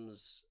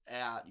comes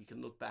out, you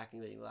can look back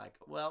and be like,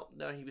 well,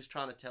 no, he was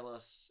trying to tell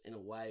us in a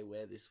way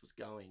where this was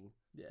going.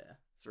 Yeah.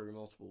 Through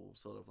multiple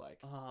sort of like.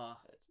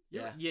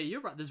 Yeah,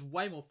 you're right. There's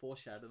way more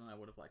foreshadow than I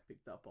would have like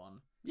picked up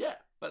on. Yeah,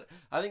 but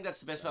I think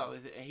that's the best part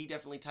with it. He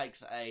definitely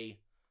takes a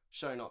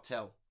show not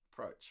tell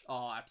approach.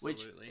 Oh,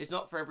 absolutely. Which is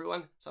not for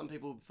everyone. Some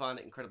people find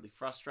it incredibly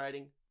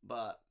frustrating,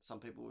 but some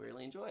people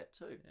really enjoy it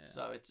too. Yeah.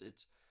 So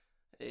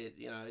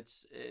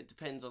it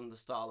depends on the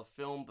style of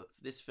film, but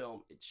for this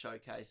film, it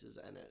showcases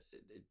and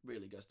it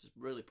really goes to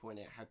really point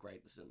out how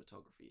great the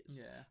cinematography is.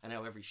 Yeah. And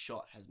how every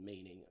shot has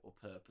meaning or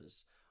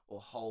purpose or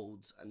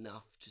holds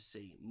enough to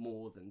see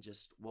more than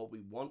just what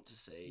we want to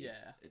see.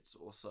 Yeah. It's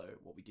also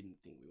what we didn't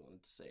think we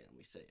wanted to see, and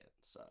we see it.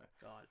 So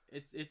God,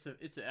 it's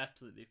an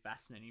absolutely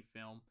fascinating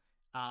film.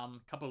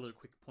 Couple of little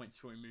quick points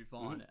before we move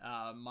on.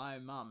 My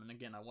mum, and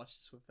again, I watched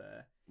this with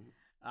her.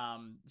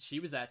 She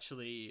was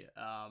actually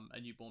a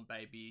newborn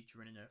baby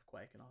during an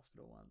earthquake in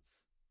hospital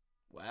once.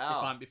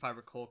 Wow. If I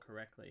recall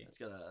correctly. That's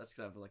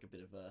gonna have like a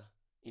bit of a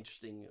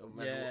interesting.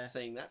 Imagine what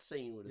seeing that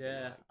scene would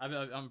have been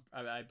like.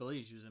 I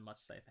believe she was in much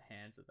safer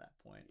hands at that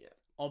point. Yeah.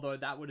 Although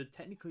that would have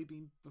technically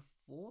been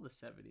before the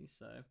 70s,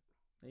 so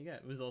there you go.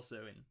 It was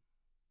also in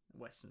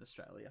Western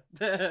Australia,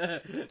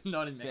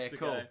 not in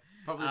Mexico.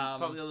 Cool.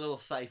 Probably a little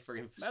safer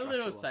infrastructure. A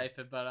little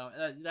safer, but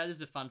that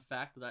is a fun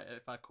fact that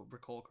if I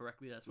recall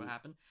correctly, that's what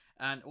happened.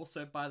 And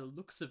also, by the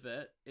looks of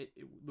it, it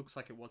looks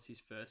like it was his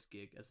first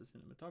gig as a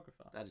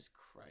cinematographer. That is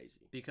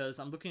crazy. Because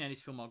I'm looking at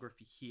his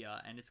filmography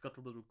here, and it's got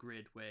the little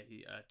grid where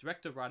he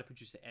director, writer,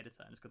 producer,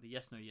 editor, and it's got the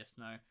yes, no, yes,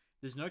 no.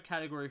 There's no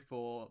category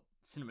for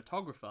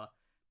cinematographer,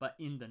 but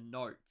in the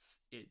notes,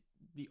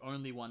 the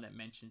only one that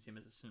mentions him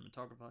as a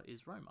cinematographer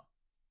is Roma.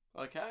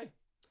 Okay.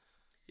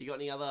 You got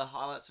any other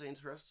highlight scenes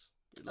for us?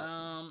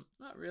 Not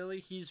really.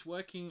 He is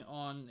writing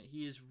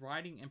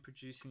and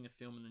producing a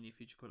film in the near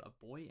future called A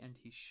Boy and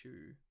His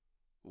Shoe.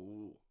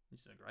 Ooh.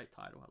 Which is a great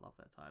title. I love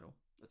that title.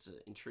 That's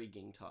an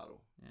intriguing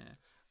title. Yeah.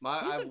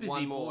 He's a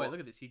busy boy. Look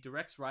at this. He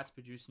directs, writes,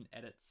 produces, and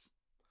edits.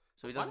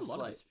 So he doesn't sleep.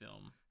 Of his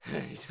film.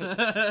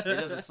 he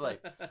doesn't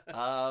sleep.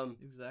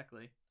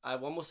 Exactly. I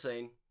have one more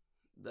scene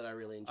that I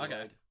really enjoyed.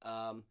 Okay.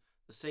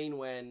 The scene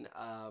when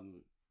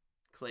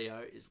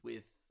Cleo is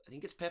with, I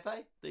think it's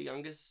Pepe, the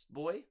youngest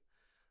boy,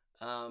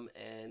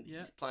 and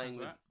he's playing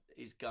with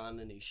his gun,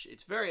 and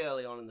it's very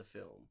early on in the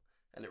film,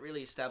 and it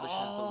really establishes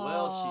the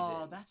world she's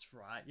in. Oh, that's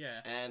right,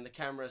 yeah. And the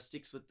camera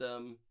sticks with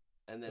them,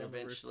 and then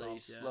eventually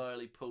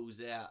slowly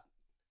pulls out,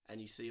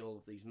 and you see all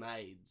of these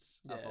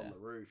maids up on the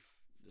roof,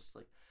 just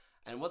like.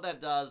 And what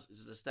that does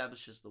is it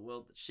establishes the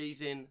world that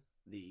she's in,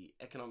 the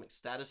economic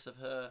status of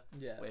her,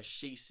 where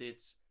she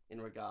sits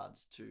in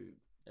regards to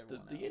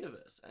the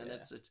universe, and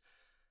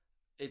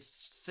it's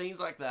scenes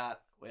like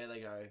that where they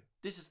go,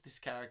 this is this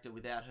character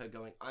without her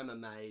going, I'm a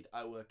maid,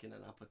 I work in an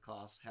upper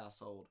class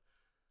household,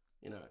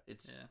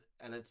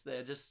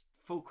 they're just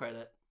full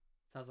credit.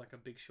 Sounds like a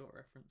Big Short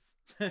reference.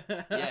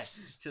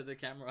 Yes. To the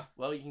camera.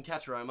 Well, you can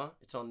catch Roma.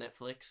 It's on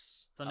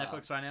Netflix. It's on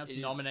Netflix right now. It's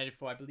nominated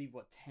for, I believe,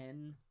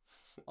 10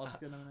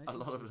 Oscar nominations? A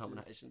lot of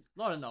nominations.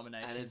 A lot of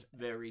nominations. And it's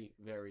very,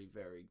 very,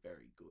 very,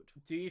 very good.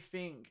 Do you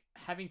think,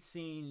 having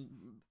seen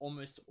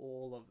almost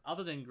all of,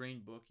 other than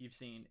Green Book, you've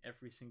seen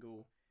every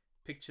single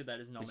picture that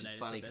is nominated? Which is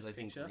funny because I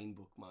think Green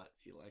Book might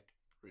be like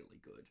really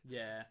good.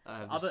 Yeah.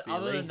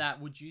 Other than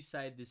that, would you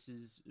say this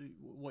is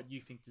what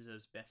you think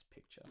deserves Best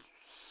Picture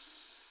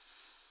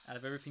out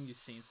of everything you've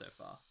seen so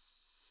far?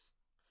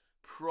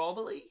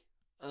 Probably.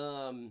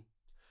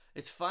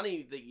 It's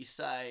funny that you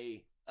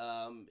say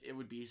it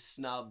would be a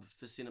snub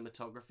for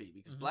cinematography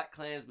because Black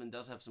Klansman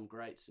does have some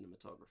great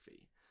cinematography.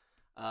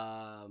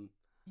 I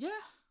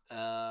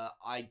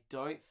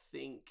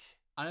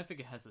don't think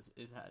it has.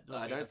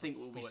 I don't think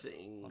we'll be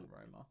seeing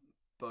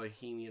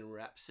Bohemian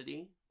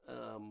Rhapsody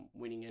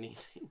winning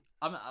anything.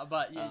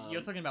 But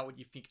you're talking about what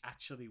you think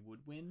actually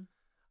would win.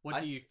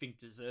 What do you think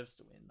deserves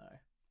to win, though?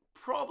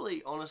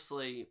 Probably,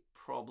 honestly,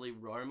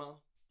 Roma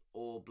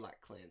or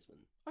Black Klansman.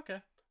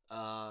 Okay.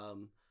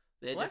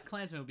 Black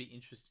Klansman would be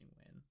interesting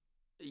win.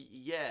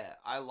 Yeah,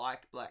 I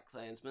like Black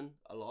Klansman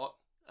a lot.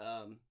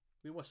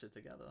 We watched it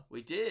together.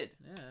 We did.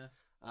 Yeah.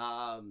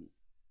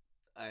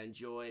 I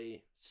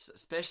enjoy,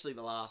 especially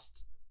the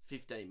last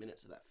 15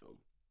 minutes of that film.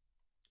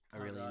 I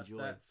really enjoy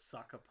that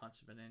sucker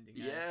punch of an ending.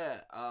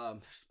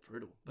 It's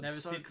brutal, but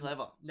it's so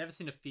clever. Never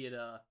seen a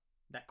theater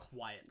that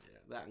quiet. Yeah,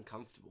 that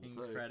uncomfortable. In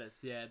too. Credits,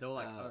 yeah, they're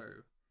like,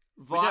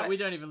 we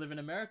don't even live in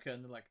America,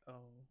 and they're like,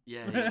 oh,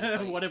 yeah.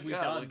 Like, what have we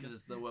done? Because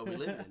it's the world we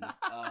live in.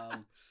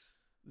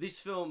 This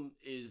film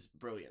is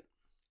brilliant,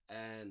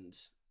 and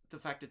the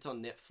fact it's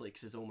on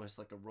Netflix is almost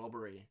like a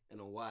robbery in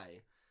a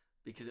way,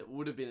 because it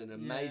would have been an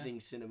amazing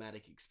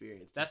cinematic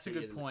experience. That's a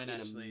good point,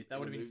 actually. That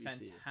would have been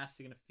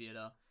fantastic in a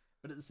theater.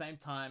 But at the same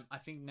time, I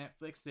think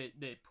Netflix,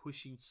 they're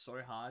pushing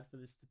so hard for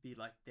this to be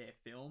like their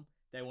film.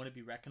 They want to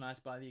be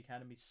recognized by the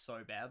Academy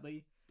so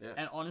badly. Yeah.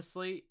 And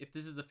honestly, if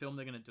this is the film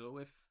they're going to do it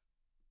with,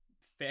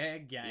 fair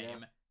game.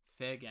 Yeah.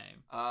 Fair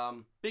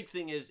game. Big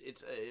thing is,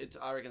 it's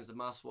I reckon it's a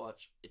must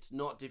watch. It's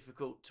not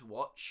difficult to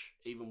watch,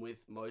 even with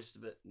most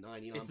of it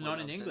 99%. It's not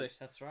in English,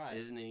 that's right.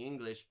 It isn't in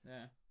English.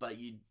 Yeah. But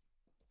you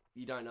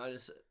don't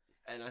notice it.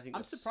 And I think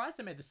I'm surprised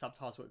they made the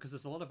subtitles work, because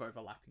there's a lot of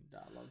overlapping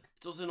dialogue.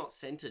 It's also not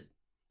centered.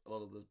 A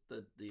lot of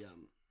the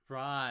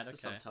right, okay. The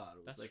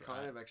subtitles. That's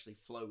kind of actually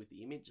flow with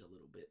the image a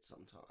little bit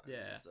sometimes.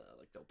 Yeah.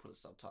 Like they'll put a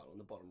subtitle on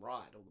the bottom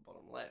right or the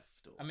bottom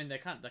left. Or... I mean, they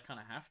kind of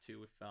have to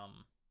with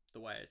the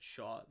way it's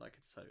shot. Like,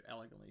 it's so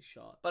elegantly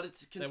shot. But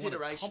it's a consideration.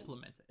 They want to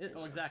complement it.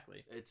 Oh,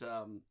 exactly. It's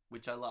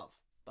which I love.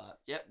 But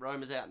yep,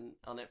 Roma's out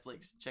on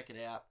Netflix. Check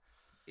it out.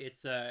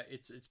 It's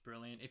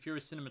brilliant. If you're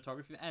a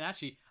cinematographer, and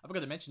actually, I forgot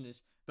to mention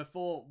this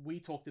before we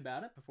talked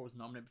about it, before it was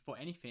nominated, before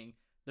anything.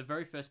 The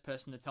very first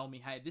person to tell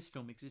me, hey, this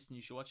film exists and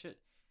you should watch it,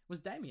 was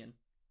Damien.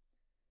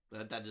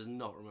 That does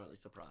not remotely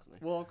surprise me.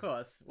 Well, of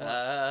course.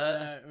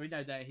 Well, we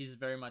know that he's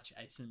very much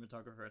a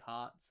cinematographer at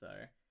heart, so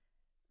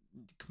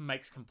it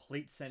makes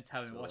complete sense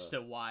having watched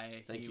it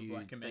why he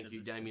recommended Thank you,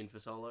 this Damien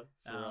Fasolo,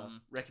 for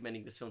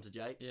recommending this film to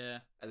Jake. Yeah.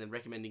 And then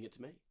recommending it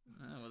to me.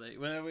 Oh, well,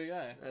 there we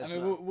go. That's I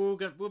mean,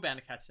 we're bound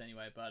to catch it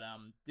anyway, but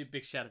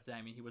big shout out to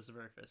Damien. He was the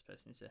very first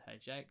person who said, "Hey,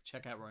 Jake,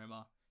 check out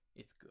Roma.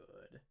 It's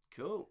good."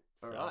 Cool.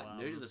 All So, right.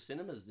 New to the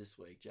cinemas this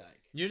week,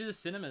 Jake. New to the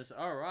cinemas.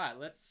 All right,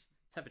 let's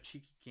have a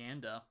cheeky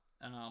gander.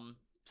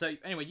 So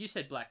anyway, you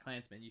said Black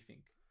Klansman. You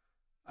think?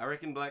 I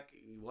reckon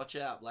watch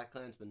out, Black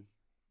Klansman.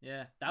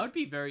 Yeah, that would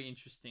be very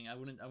interesting. I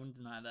wouldn't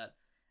deny that.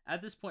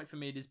 At this point, for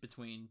me, it is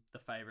between The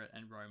Favourite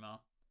and Roma.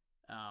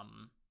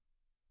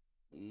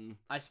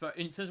 I suppose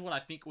in terms of what I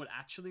think would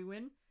actually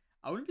win,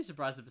 I wouldn't be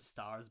surprised if A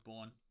Star Is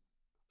Born.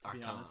 To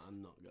be honest,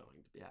 I'm not going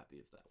to be happy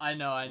if that. I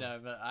know,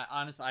 but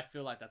I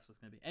feel like that's what's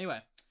going to be.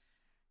 Anyway,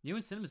 new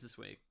in cinemas this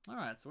week. All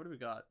right, so what do we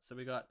got? So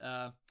we got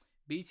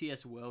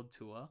BTS World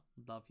Tour,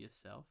 Love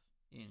Yourself,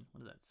 in,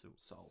 what is that?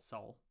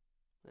 Seoul.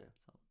 Yeah.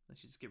 Seoul. They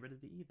should just get rid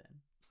of the E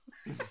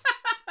then.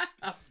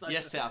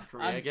 South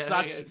Korea.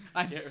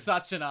 I'm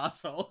such an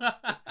asshole.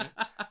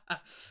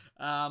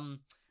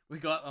 We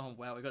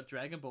got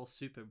Dragon Ball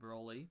Super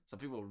Broly. Some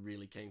people are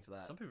really keen for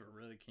that. Some people are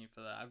really keen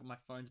for that. My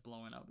phone's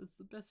blowing up. It's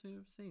the best thing I've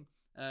ever seen.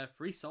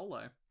 Free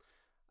Solo.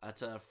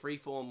 It's a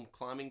freeform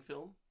climbing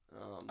film.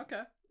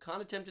 Okay.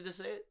 Kind of tempted to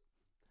see it.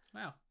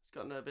 Wow. It's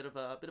gotten a bit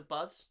of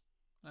buzz.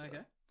 So.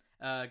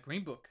 Okay.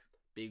 Green Book.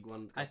 Big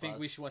one. I think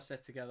we should watch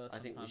that together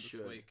sometime this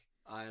week.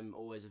 I'm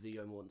always a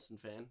Viggo Mortensen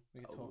fan.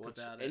 We can talk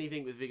about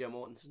anything with Viggo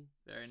Mortensen.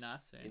 Very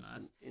nice,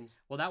 nice.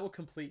 Well, that will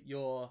complete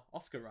your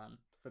Oscar run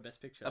for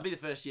Best Picture. That'll be the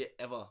first year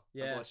ever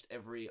I've watched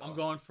every I'm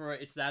going for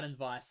it. It's that and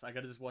Vice. I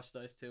got to just watch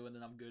those two and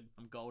then I'm good.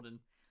 I'm golden.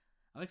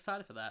 I'm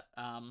excited for that.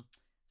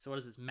 So what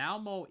is this?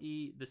 Malmo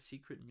E, The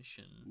Secret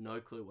Mission. No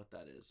clue what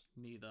that is.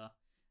 Neither.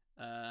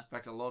 In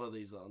fact, a lot of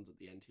these ones at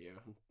the end here.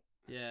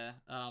 Yeah.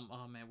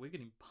 Oh man, we're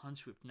getting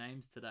punched with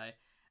names today.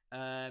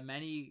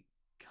 Manny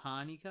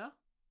Karnika.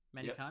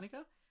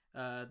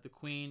 The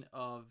Queen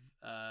of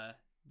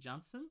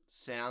Johnson.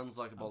 Sounds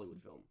like a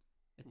Bollywood film.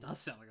 It does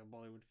sound like a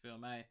Bollywood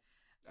film, eh?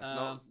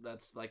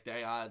 That's like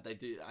they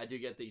do. I do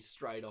get these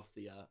straight off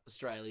the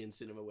Australian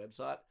cinema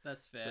website.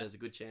 That's fair. So there's a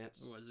good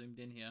chance. Oh, I zoomed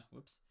in here.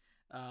 Whoops.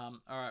 All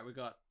right, we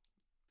got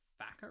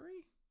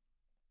Thackeray.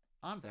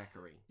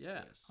 Thackeray.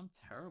 Yes. I'm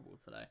terrible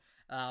today.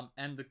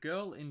 And the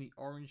girl in the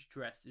orange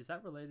dress, is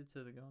that related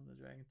to the girl in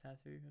the dragon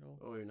tattoo at all?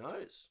 Oh, who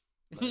knows?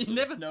 You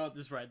never know at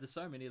this rate. There's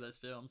so many of those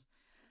films.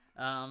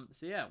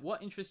 So yeah,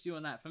 what interests you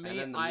in that? For me, and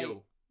then the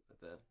mule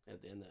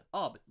at the end there.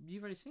 Oh, but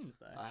you've already seen it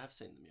though. I have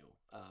seen the mule.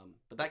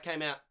 But that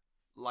came out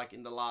like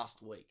in the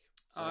last week.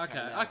 So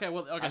okay.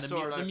 Well,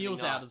 the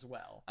mule's out as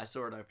well. I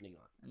saw it opening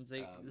night.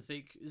 And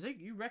Zeke,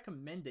 you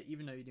recommend it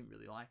even though you didn't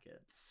really like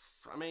it.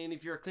 I mean,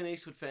 if you're a Clint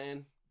Eastwood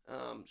fan,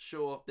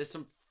 sure. There's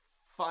some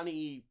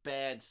funny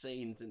bad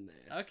scenes in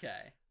there.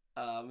 Okay.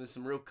 There's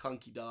some real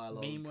clunky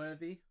dialogue. Meme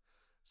worthy.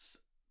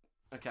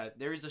 Okay,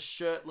 there is a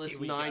shirtless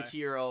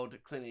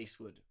 90-year-old Clint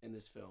Eastwood in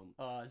this film.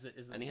 Oh, is it?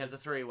 And he has a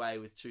three-way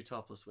with two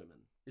topless women.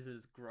 Is it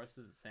as gross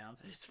as it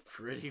sounds? It's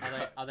pretty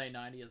gross. Are they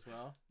 90 as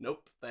well?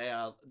 Nope, they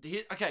are.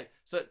 Okay,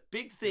 so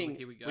big thing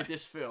with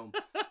this film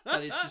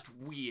that is just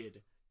weird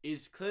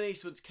is Clint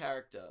Eastwood's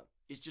character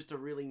is just a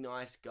really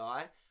nice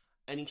guy,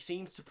 and he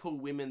seems to pull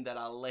women that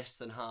are less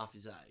than half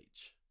his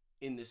age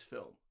in this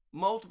film.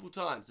 Multiple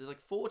times. There's like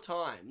 4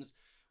 times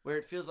where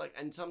it feels like,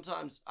 and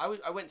sometimes I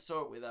went and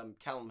saw it with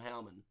Callum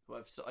Howman, who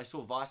I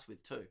saw Vice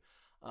with too,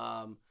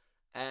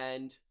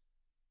 and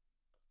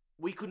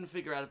we couldn't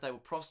figure out if they were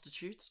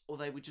prostitutes or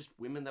they were just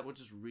women that were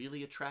just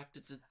really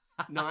attracted to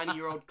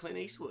 90-year-old Clint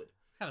Eastwood.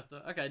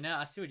 Okay, now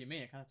I see what you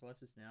mean. I kind of have to watch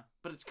this now.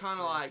 But it's kind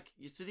of like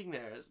you're sitting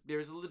there.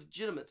 There's a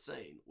legitimate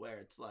scene where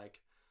it's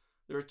like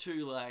there are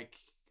two like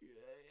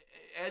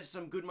it has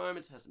some good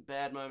moments, has some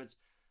bad moments.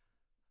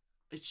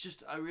 It's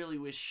just I really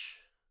wish.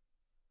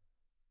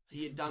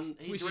 He had done.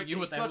 He's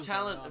got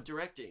talent of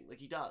directing, like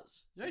he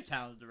does. He's a very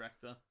talented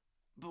director.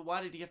 But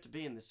why did he have to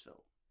be in this film?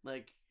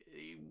 Like,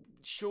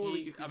 surely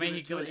you could.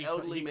 He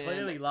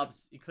clearly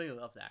loves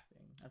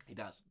acting. He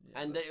does.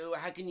 Yeah, and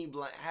how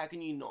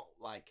can you not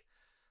like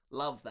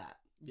love that?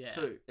 Yeah.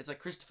 Too. It's like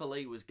Christopher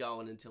Lee was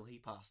going until he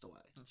passed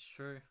away. That's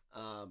true.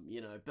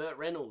 Burt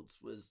Reynolds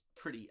was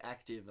pretty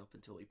active up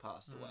until he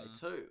passed away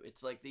too.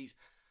 It's like these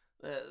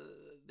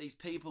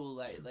people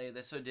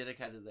they're so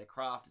dedicated to their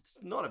craft. It's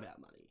not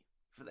about money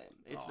for them.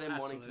 It's them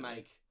wanting to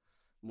make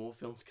more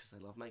films because they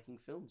love making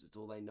films. It's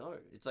all they know.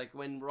 It's like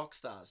when rock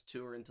stars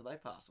tour until they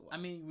pass away. I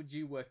mean, would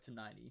you work to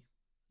 90?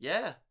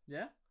 Yeah.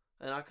 Yeah?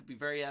 And I could be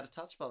very out of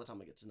touch by the time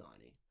I get to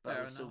 90. But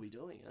I would still be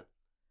doing it.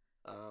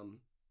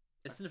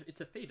 It's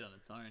a feat on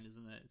its own,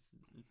 isn't it? It's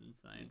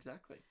insane.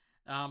 Exactly.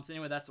 So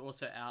anyway, that's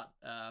also out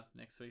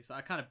next week. So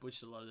I kind of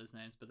butchered a lot of those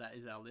names, but that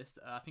is our list.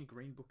 I think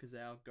Green Book is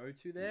our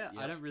go-to there. Yep.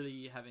 I don't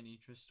really have any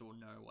interest or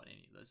know what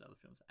any of those other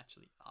films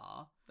actually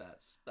are.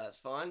 That's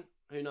fine.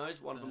 Who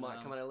knows? One of them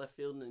might come out of left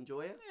field and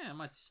enjoy it. Yeah, I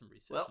might do some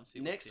research. Well, and see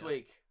next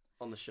week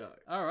on the show.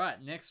 All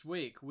right, next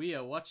week we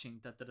are watching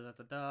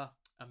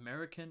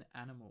American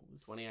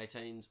Animals.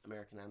 2018's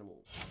American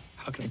Animals.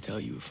 How can I tell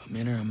you if I'm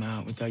in or I'm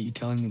out without you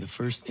telling me the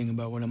first thing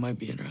about what I might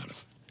be in or out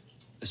of?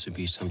 This would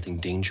be something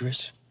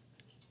dangerous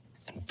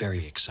and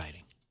very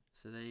exciting.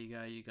 So there you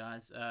go, you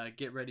guys.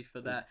 Get ready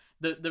for that.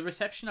 The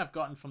reception I've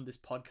gotten from this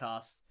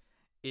podcast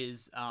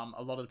is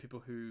a lot of the people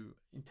who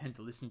intend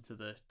to listen to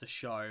the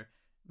show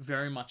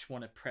very much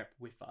want to prep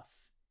with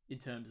us in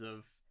terms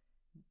of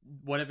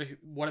whatever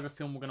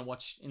film we're going to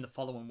watch in the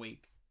following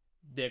week.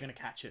 They're going to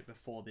catch it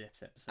before the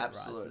episode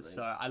Absolutely. rises.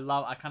 So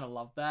I kind of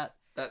love that.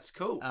 That's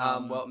cool.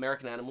 Well,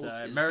 American Animals is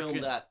a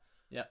film that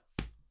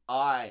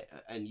I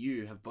and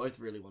you have both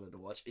really wanted to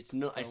watch. It's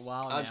not. For a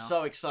while I'm now.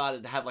 so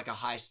excited to have like a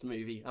heist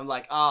movie. I'm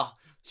like,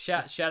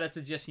 Shout out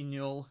to Jesse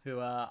Newell, who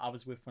I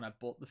was with when I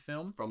bought the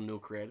film. From Newell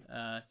Creative.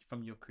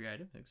 From Your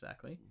Creative,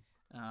 exactly.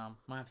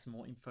 Might have some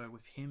more info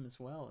with him as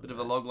well. Bit of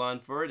a log line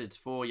for it. It's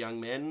 4 young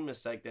men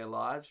mistake their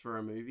lives for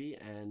a movie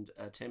and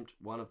attempt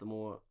one of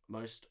the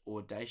most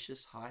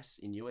audacious heists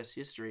in US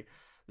history.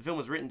 The film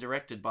was written and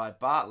directed by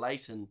Bart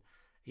Layton.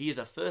 He is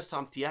a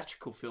first-time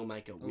theatrical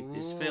filmmaker with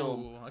this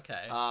film.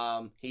 Okay.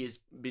 He has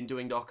been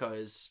doing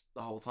docos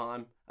the whole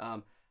time.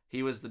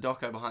 He was the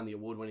doco behind the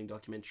award-winning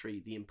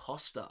documentary The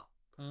Imposter.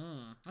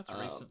 That's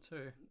recent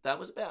too. That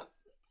was about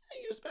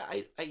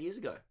 8 years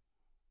ago.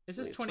 It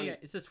says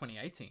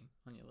 2018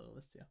 on your little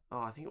list here.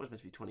 Oh, I think it was meant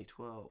to be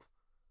 2012.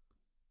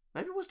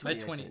 Maybe it was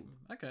 2018.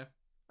 Okay.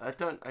 I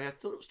thought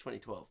it was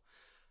 2012.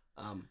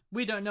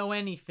 We don't know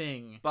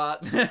anything.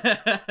 But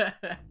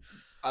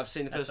I've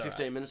seen the first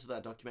 15 minutes of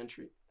that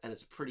documentary, and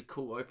it's a pretty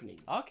cool opening.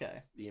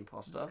 Okay. The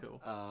Imposter. That's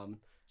cool.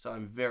 So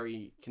I'm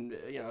very,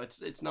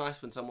 it's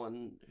nice when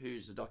someone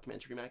who's a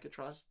documentary maker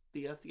tries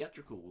the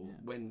theatrical. Yeah.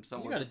 When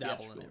someone you got to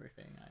dabble in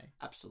everything, eh?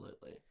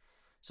 Absolutely.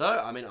 So,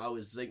 I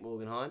was Zeke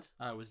Morgan-Hind.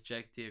 I was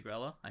Jake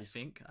Agrela, I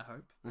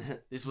hope.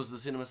 This was the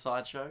Cinema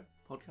Sideshow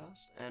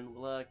podcast, and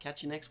we'll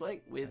catch you next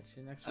week with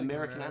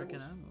American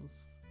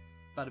Animals.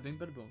 Bada bing,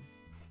 bada boom.